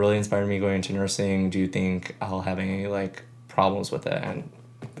 you've really inspired me going into nursing. Do you think I'll have any problems with it? And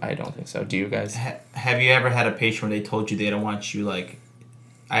I don't think so. Do you guys? Have you ever had a patient where they told you they don't want you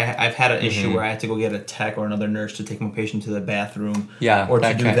I've had an issue where I had to go get a tech or another nurse to take my patient to the bathroom, or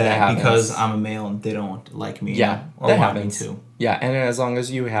to do that because I'm a male and they don't like me, or want happens. me to. Yeah, and as long as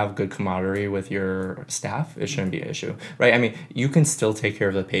you have good camaraderie with your staff, it shouldn't be an issue, right? I mean, you can still take care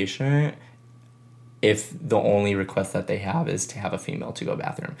of the patient if the only request that they have is to have a female to go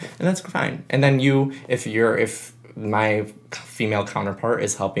bathroom, and that's fine. And then if my female counterpart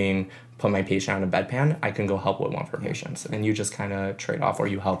is helping put my patient on a bedpan, I can go help with one of her patients, and you just kind of trade off, or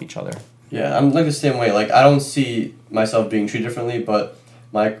you help each other. Yeah, I'm the same way. I don't see myself being treated differently, but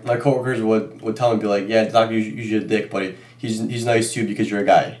my coworkers would tell me, be like, yeah, the doctor usually a dick, but he's nice to you because you're a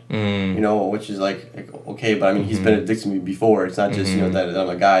guy. Which is okay, but I mean, he's been a dick to me before. It's not just that I'm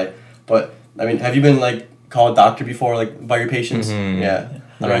a guy. But I mean, have you been called doctor before by your patients? Yeah.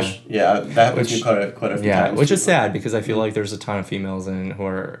 That happens to me quite a few times. Yeah, which is sad, because I feel like there's a ton of females who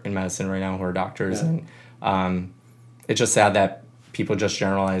are in medicine right now who are doctors, and it's just sad that people just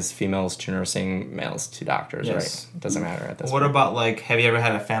generalize females to nursing, males to doctors, Yes. right? It doesn't matter at this What point. about, like, have you ever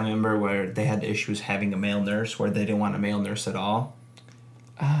had a family member where they had issues having a male nurse, where they didn't want a male nurse at all?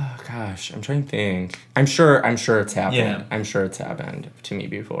 Oh, gosh, I'm trying to think. I'm sure it's happened. Yeah. I'm sure it's happened to me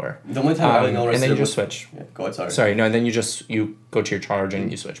before. The only time I really noticed and then it you just was- switch. Yeah, go ahead, sorry. Sorry, no, and then you go to your charge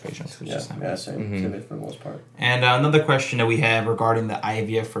and you switch patients. Yeah, same. Same for the most part. And another question that we have regarding the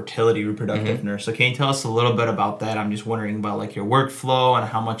IVF fertility reproductive nurse. So can you tell us a little bit about that? I'm just wondering about like your workflow and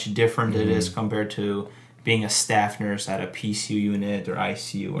how much different it is compared to being a staff nurse at a PCU unit or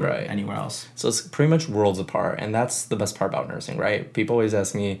ICU or Right. anywhere else. So it's pretty much worlds apart, and that's the best part about nursing, right? People always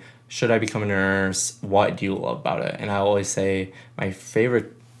ask me, should I become a nurse? What do you love about it? And I always say my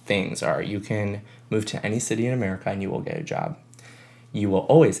favorite things are you can move to any city in America and you will get a job. You will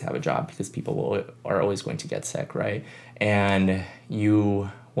always have a job because people are always going to get sick, right? And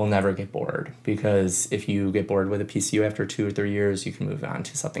you will never get bored, because if you get bored with a PCU after 2 or 3 years, you can move on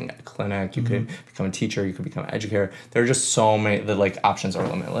to something at a clinic. You could become a teacher. You could become an educator. There are just so many. The options are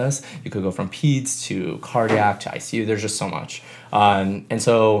limitless. You could go from peds to cardiac to ICU. There's just so much. And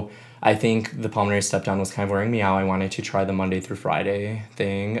so I think the pulmonary step down was kind of wearing me out. I wanted to try the Monday through Friday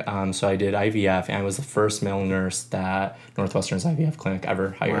thing. So I did IVF, and I was the first male nurse that Northwestern's IVF clinic ever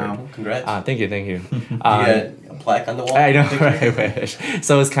hired. Wow. Congrats. Thank you. You got a plaque on the wall? I know, I wish.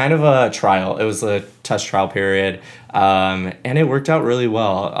 So it was kind of a trial. It was a test trial period, and it worked out really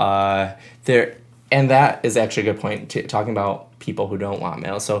well. And that is actually a good point, talking about people who don't want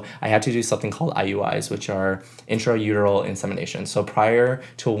males. So I had to do something called IUIs, which are intrauterine insemination. So prior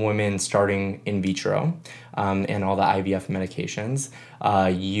to a woman starting in vitro and all the IVF medications, a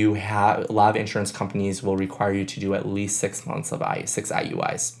lot of insurance companies will require you to do at least 6 months of 6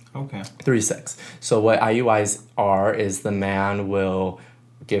 IUIs. Okay. 3 to 6. So what IUIs are is the man will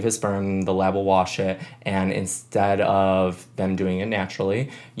give his sperm, the lab will wash it, and instead of them doing it naturally,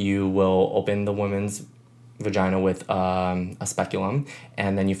 you will open the woman's vagina with a speculum,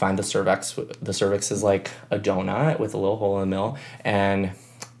 and then you find the cervix. The cervix is like a donut with a little hole in the middle, and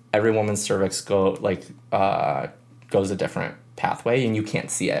every woman's cervix goes a different pathway, and you can't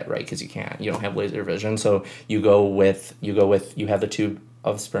see it, right? Because you don't have laser vision. So you have the tube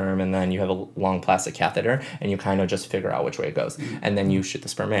of sperm, and then you have a long plastic catheter, and you kind of just figure out which way it goes, and then you shoot the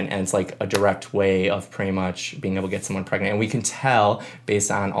sperm in, and it's like a direct way of pretty much being able to get someone pregnant. And we can tell based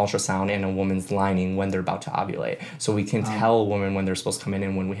on ultrasound in a woman's lining when they're about to ovulate, so we can tell a woman when they're supposed to come in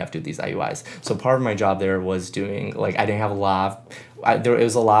and when we have to do these IUIs. So part of my job there was doing, I didn't have it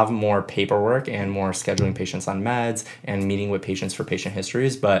was a lot more paperwork and more scheduling patients on meds and meeting with patients for patient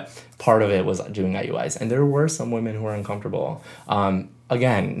histories, but part of it was doing IUIs, and there were some women who were uncomfortable.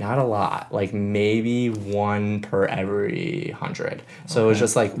 Again, not a lot, maybe 1 per every 100. So it was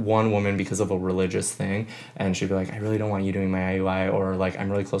just one woman because of a religious thing, and she'd be like, I really don't want you doing my IUI, or I'm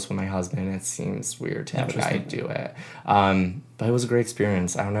really close with my husband. It seems weird to have a guy do it. But it was a great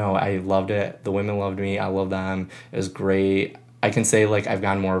experience. I don't know. I loved it. The women loved me. I loved them. It was great. I can say I've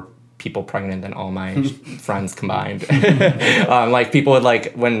gotten more people pregnant than all my friends combined. People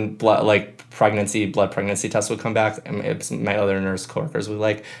would when blood pregnancy tests would come back, and my other nurse coworkers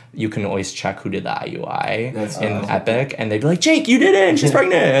would you can always check who did the IUI in Epic, and they'd be like, Jake, you did it, and she's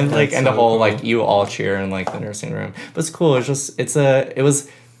pregnant, and and the whole you all cheer in the nursing room. But it's cool. It was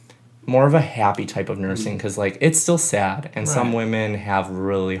more of a happy type of nursing, because it's still sad, and some women have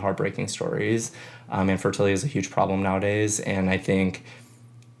really heartbreaking stories, and fertility is a huge problem nowadays, and I think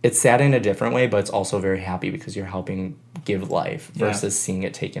it's sad in a different way, but it's also very happy because you're helping give life versus seeing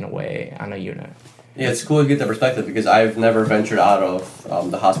it taken away on a unit. Yeah, it's cool to get that perspective, because I've never ventured out of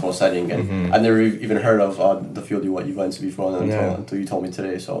the hospital setting, and I've never even heard of the field you went to before until you told me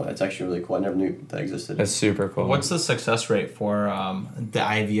today. So it's actually really cool. I never knew that existed. It's super cool. What's the success rate for the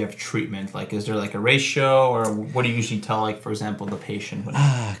IVF treatment? Is there a ratio, or what do you usually tell, for example, the patient?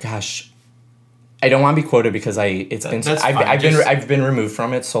 Gosh, I don't want to be quoted because I've been removed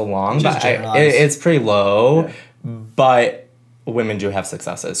from it so long, but it's pretty low. Yeah. But women do have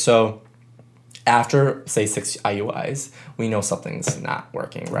successes. So after, say, 6 IUIs, we know something's not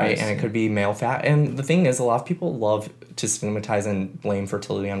working, right? And it could be male fat. And the thing is, a lot of people love to stigmatize and blame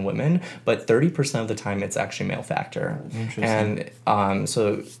fertility on women, but 30% of the time it's actually male factor. Interesting. And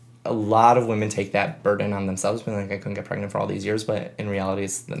so a lot of women take that burden on themselves, being like, I couldn't get pregnant for all these years, but in reality,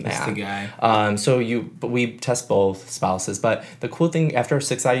 it's the man. It's the guy. But we test both spouses. But the cool thing, after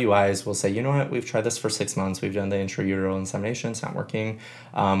 6 IUIs, we'll say, you know what, we've tried this for 6 months. We've done the intrauterine insemination. It's not working.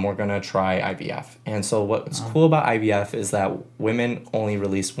 We're going to try IVF. And so what's cool about IVF is that women only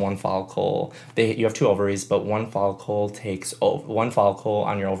release one follicle. You have 2 ovaries, but one follicle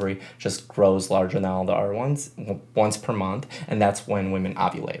on your ovary just grows larger than all the other ones once per month. And that's when women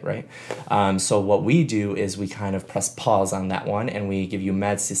ovulate, right? So what we do is we kind of press pause on that one, and we give you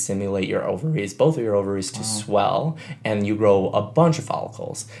meds to stimulate your ovaries, both of your ovaries, to swell, and you grow a bunch of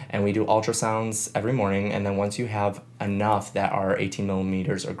follicles. And we do ultrasounds every morning, and then once you have enough that are 18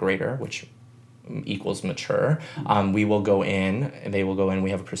 millimeters or greater, which equals mature, we will go in, and they will go in.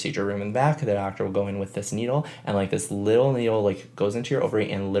 We have a procedure room in the back. The doctor will go in with this needle, and like this little needle like goes into your ovary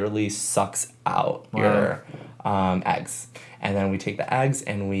and literally sucks out your eggs. And then we take the eggs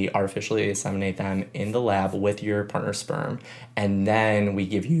and we artificially inseminate them in the lab with your partner's sperm. And then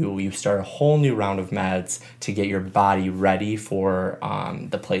you start a whole new round of meds to get your body ready for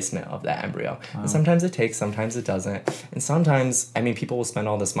the placement of that embryo. And sometimes it takes, sometimes it doesn't. And sometimes, people will spend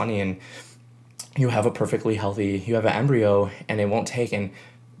all this money and you have an embryo and it won't take. And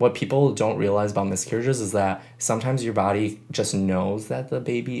what people don't realize about miscarriages is that sometimes your body just knows that the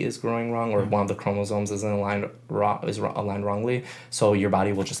baby is growing wrong, or one of the chromosomes isn't aligned wrongly, so your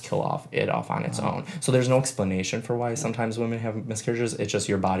body will just kill it off on its own. So there's no explanation for why sometimes women have miscarriages. It's just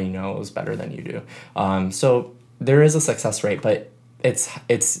your body knows better than you do. So there is a success rate, but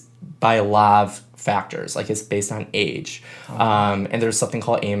it's by a lot of factors. Like, it's based on age. And there's something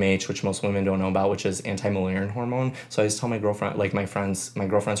called AMH, which most women don't know about, which is anti-Mullerian hormone. So I just tell my girlfriend, like my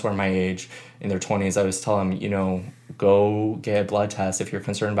girlfriends who are my age, in their 20s, I always tell them, go get a blood test if you're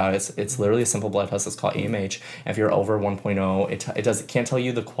concerned about it. It's literally a simple blood test. It's called AMH. If you're over 1.0, it can't tell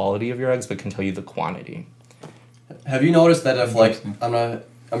you the quality of your eggs, but can tell you the quantity. Have you noticed that if, like,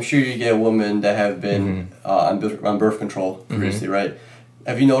 I'm sure you get women that have been on birth control previously, right?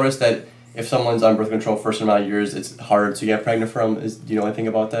 Have you noticed that if someone's on birth control for a certain amount of years, it's harder to get pregnant from? Do you know anything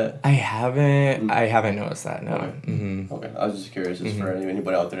about that? I haven't noticed that, no. Okay. Okay, I was just curious, for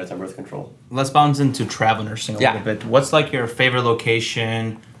anybody out there that's on birth control. Let's bounce into travel nursing a little bit. What's like your favorite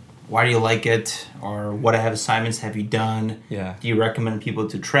location? Why do you like it? Or what assignments have you done? Yeah. Do you recommend people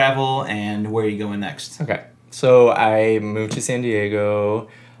to travel, and where are you going next? Okay. So I moved to San Diego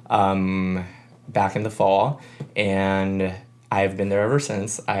back in the fall, and I've been there ever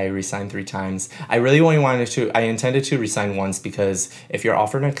since. I resigned 3 times. I really I intended to resign once, because if you're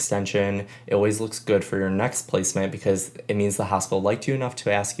offered an extension, it always looks good for your next placement, because it means the hospital liked you enough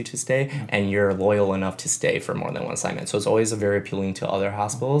to ask you to stay, and you're loyal enough to stay for more than one assignment. So it's always very appealing to other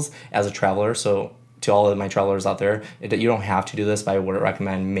hospitals as a traveler. So to all of my travelers out there, you don't have to do this, but I would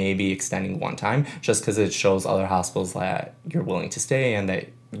recommend maybe extending one time, just because it shows other hospitals that you're willing to stay and that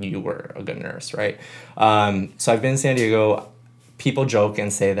you were a good nurse, right? So I've been in San Diego. People joke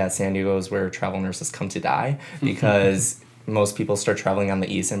and say that San Diego is where travel nurses come to die, because most people start traveling on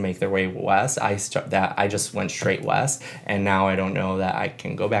the east and make their way west. I just went straight west, and now I don't know that I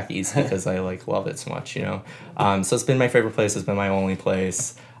can go back east because I love it so much, So it's been my favorite place. It's been my only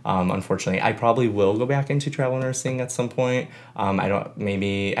place. Unfortunately, I probably will go back into travel nursing at some point. I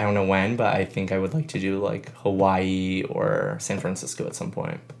don't know when, but I think I would like to do like Hawaii or San Francisco at some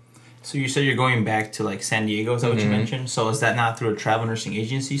point. So you said you're going back to like San Diego, is that what you mentioned? So is that not through a travel nursing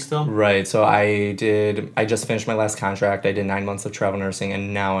agency still? Right. So I just finished my last contract. I did 9 months of travel nursing,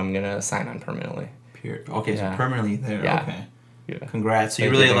 and now I'm going to sign on permanently. Okay, so permanently there. Yeah. Okay. Yeah. Congrats. So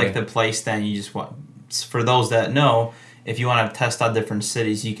you really like the place then. You just want, for those that know, if you want to test out different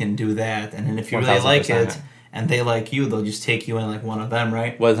cities, you can do that. And then if you really like it and they like you, they'll just take you in like one of them,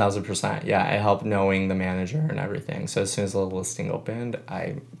 right? 1,000%. Yeah, I helped knowing the manager and everything. So as soon as the listing opened,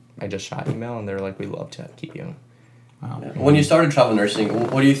 I just shot an email, and they were like, we'd love to keep you. Wow. Yeah. When you started travel nursing,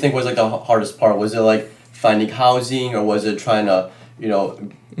 what do you think was like the hardest part? Was it like finding housing, or was it trying to,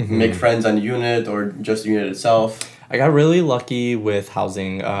 make friends on the unit, or just the unit itself? I got really lucky with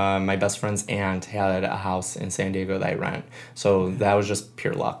housing. My best friend's aunt had a house in San Diego that I rent. So that was just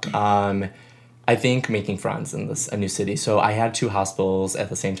pure luck. I think making friends in a new city. So I had 2 hospitals at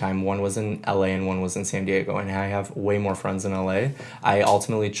the same time. One was in LA and one was in San Diego, and I have way more friends in LA. I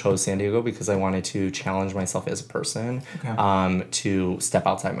ultimately chose San Diego because I wanted to challenge myself as a person, to step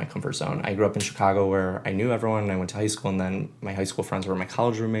outside my comfort zone. I grew up in Chicago, where I knew everyone, and I went to high school, and then my high school friends were my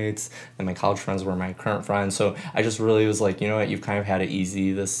college roommates, and my college friends were my current friends. So I just really was like, you know what, you've kind of had it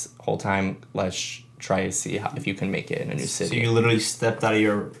easy this whole time. Let's try to see if you can make it in a new city. So you literally stepped out of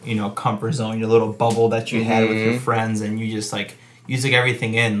your, comfort zone, your little bubble that you had with your friends, and you just you took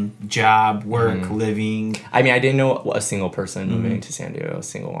everything in: job, work, living. I mean, I didn't know a single person moving to San Diego, a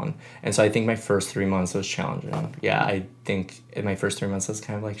single one. And so I think my first 3 months was challenging. Yeah, I think in my first 3 months I was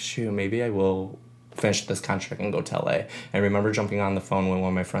kind of like, shoot, maybe I will finish this contract and go to LA. And I remember jumping on the phone with one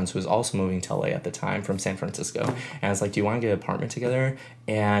of my friends who was also moving to LA at the time from San Francisco. And I was like, do you want to get an apartment together?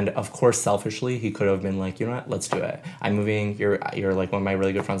 And of course, selfishly, he could have been like, you know what, let's do it. I'm moving, you're like one of my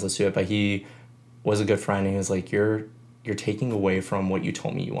really good friends, let's do it. But he was a good friend and he was like, you're taking away from what you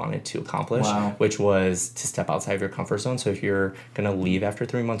told me you wanted to accomplish, which was to step outside of your comfort zone. So if you're going to leave after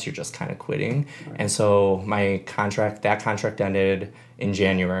 3 months, you're just kind of quitting. Right. And so that contract ended in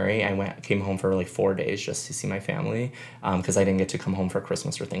January. I came home for like 4 days just to see my family because I didn't get to come home for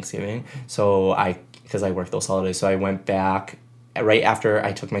Christmas or Thanksgiving. So because I worked those holidays. So I went back right after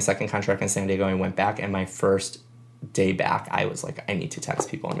I took my second contract in San Diego. I went back, and my first day back, I was like, I need to text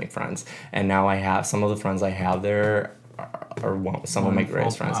people and make friends. And now I have some of the friends I have there are some of my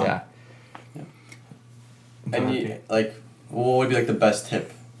greatest friends. Yeah. And you, like, what would be like the best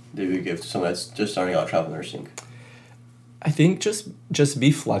tip that you would give to someone that's just starting out travel nursing? I think just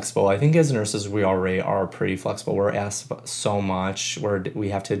be flexible. I think as nurses we already are pretty flexible. We're asked so much. We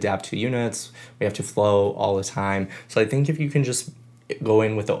have to adapt to units. We have to flow all the time. So I think if you can just go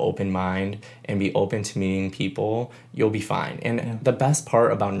in with an open mind and be open to meeting people, you'll be fine. And the best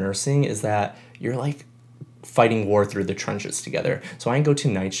part about nursing is that you're like fighting war through the trenches together. So when I go to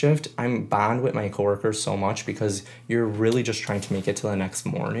night shift, I'm bond with my coworkers so much because you're really just trying to make it to the next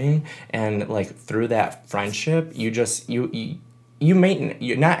morning. And like through that friendship,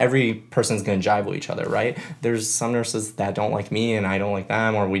 not every person's going to jive with each other, right? There's some nurses that don't like me and I don't like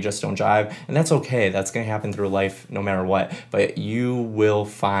them, or we just don't jive, and that's okay. That's going to happen through life no matter what. But you will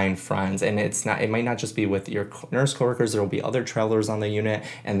find friends, and it might not just be with your nurse coworkers. There will be other travelers on the unit,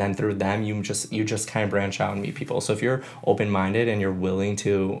 and then through them you just kind of branch out and meet people. So if you're open-minded and you're willing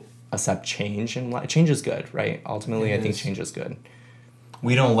to accept change, and change is good, right? Ultimately, I think change is good.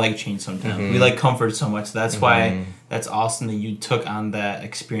 We don't like change sometimes. We like comfort so much. That's why that's awesome that you took on that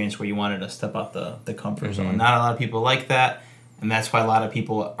experience where you wanted to step out the comfort zone. Not a lot of people like that, and that's why a lot of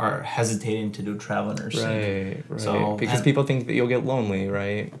people are hesitating to do travel nursing. Right. So because people think that you'll get lonely,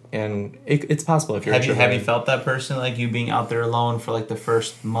 right? And it's possible if you're. Have you felt that person, like you being out there alone for like the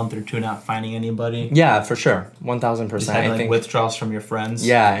first month or two, not finding anybody? Yeah, for sure, 1,000%. I think withdrawals from your friends.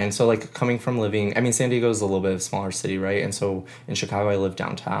 Yeah, and so like coming from San Diego is a little bit of a smaller city, right? And so in Chicago, I live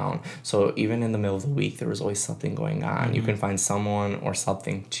downtown. So even in the middle of the week, there was always something going on. You can find someone or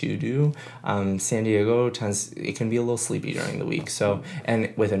something to do. San Diego it can be a little sleepy during the week. So,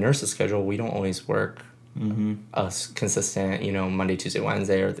 and with a nurse's schedule, we don't always work a consistent, Monday, Tuesday,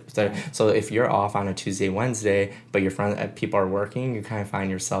 Wednesday, so if you're off on a Tuesday, Wednesday, but your people are working, you kind of find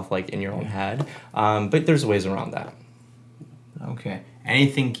yourself like in your own head. But there's ways around that. Okay.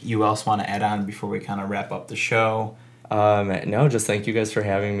 Anything you else want to add on before we kind of wrap up the show? No, just thank you guys for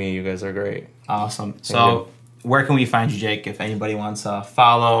having me. You guys are great. Awesome. So where can we find you, Jake, if anybody wants to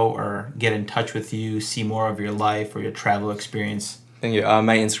follow or get in touch with you, see more of your life or your travel experience? Thank you.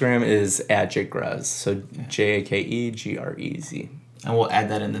 My Instagram is @JakeGrez, so JakeGrez. And we'll add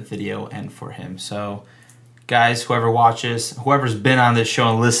that in the video and for him. So, guys, whoever's been on this show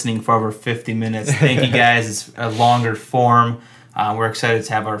and listening for over 50 minutes, thank you guys. It's a longer form. We're excited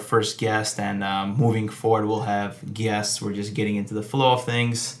to have our first guest, and moving forward, we'll have guests. We're just getting into the flow of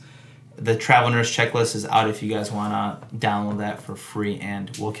things. The Travel Nurse Checklist is out if you guys want to download that for free,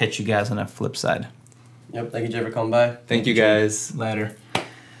 and we'll catch you guys on the flip side. Yep, thank you, Jay, for coming by. Thank you, guys. Later.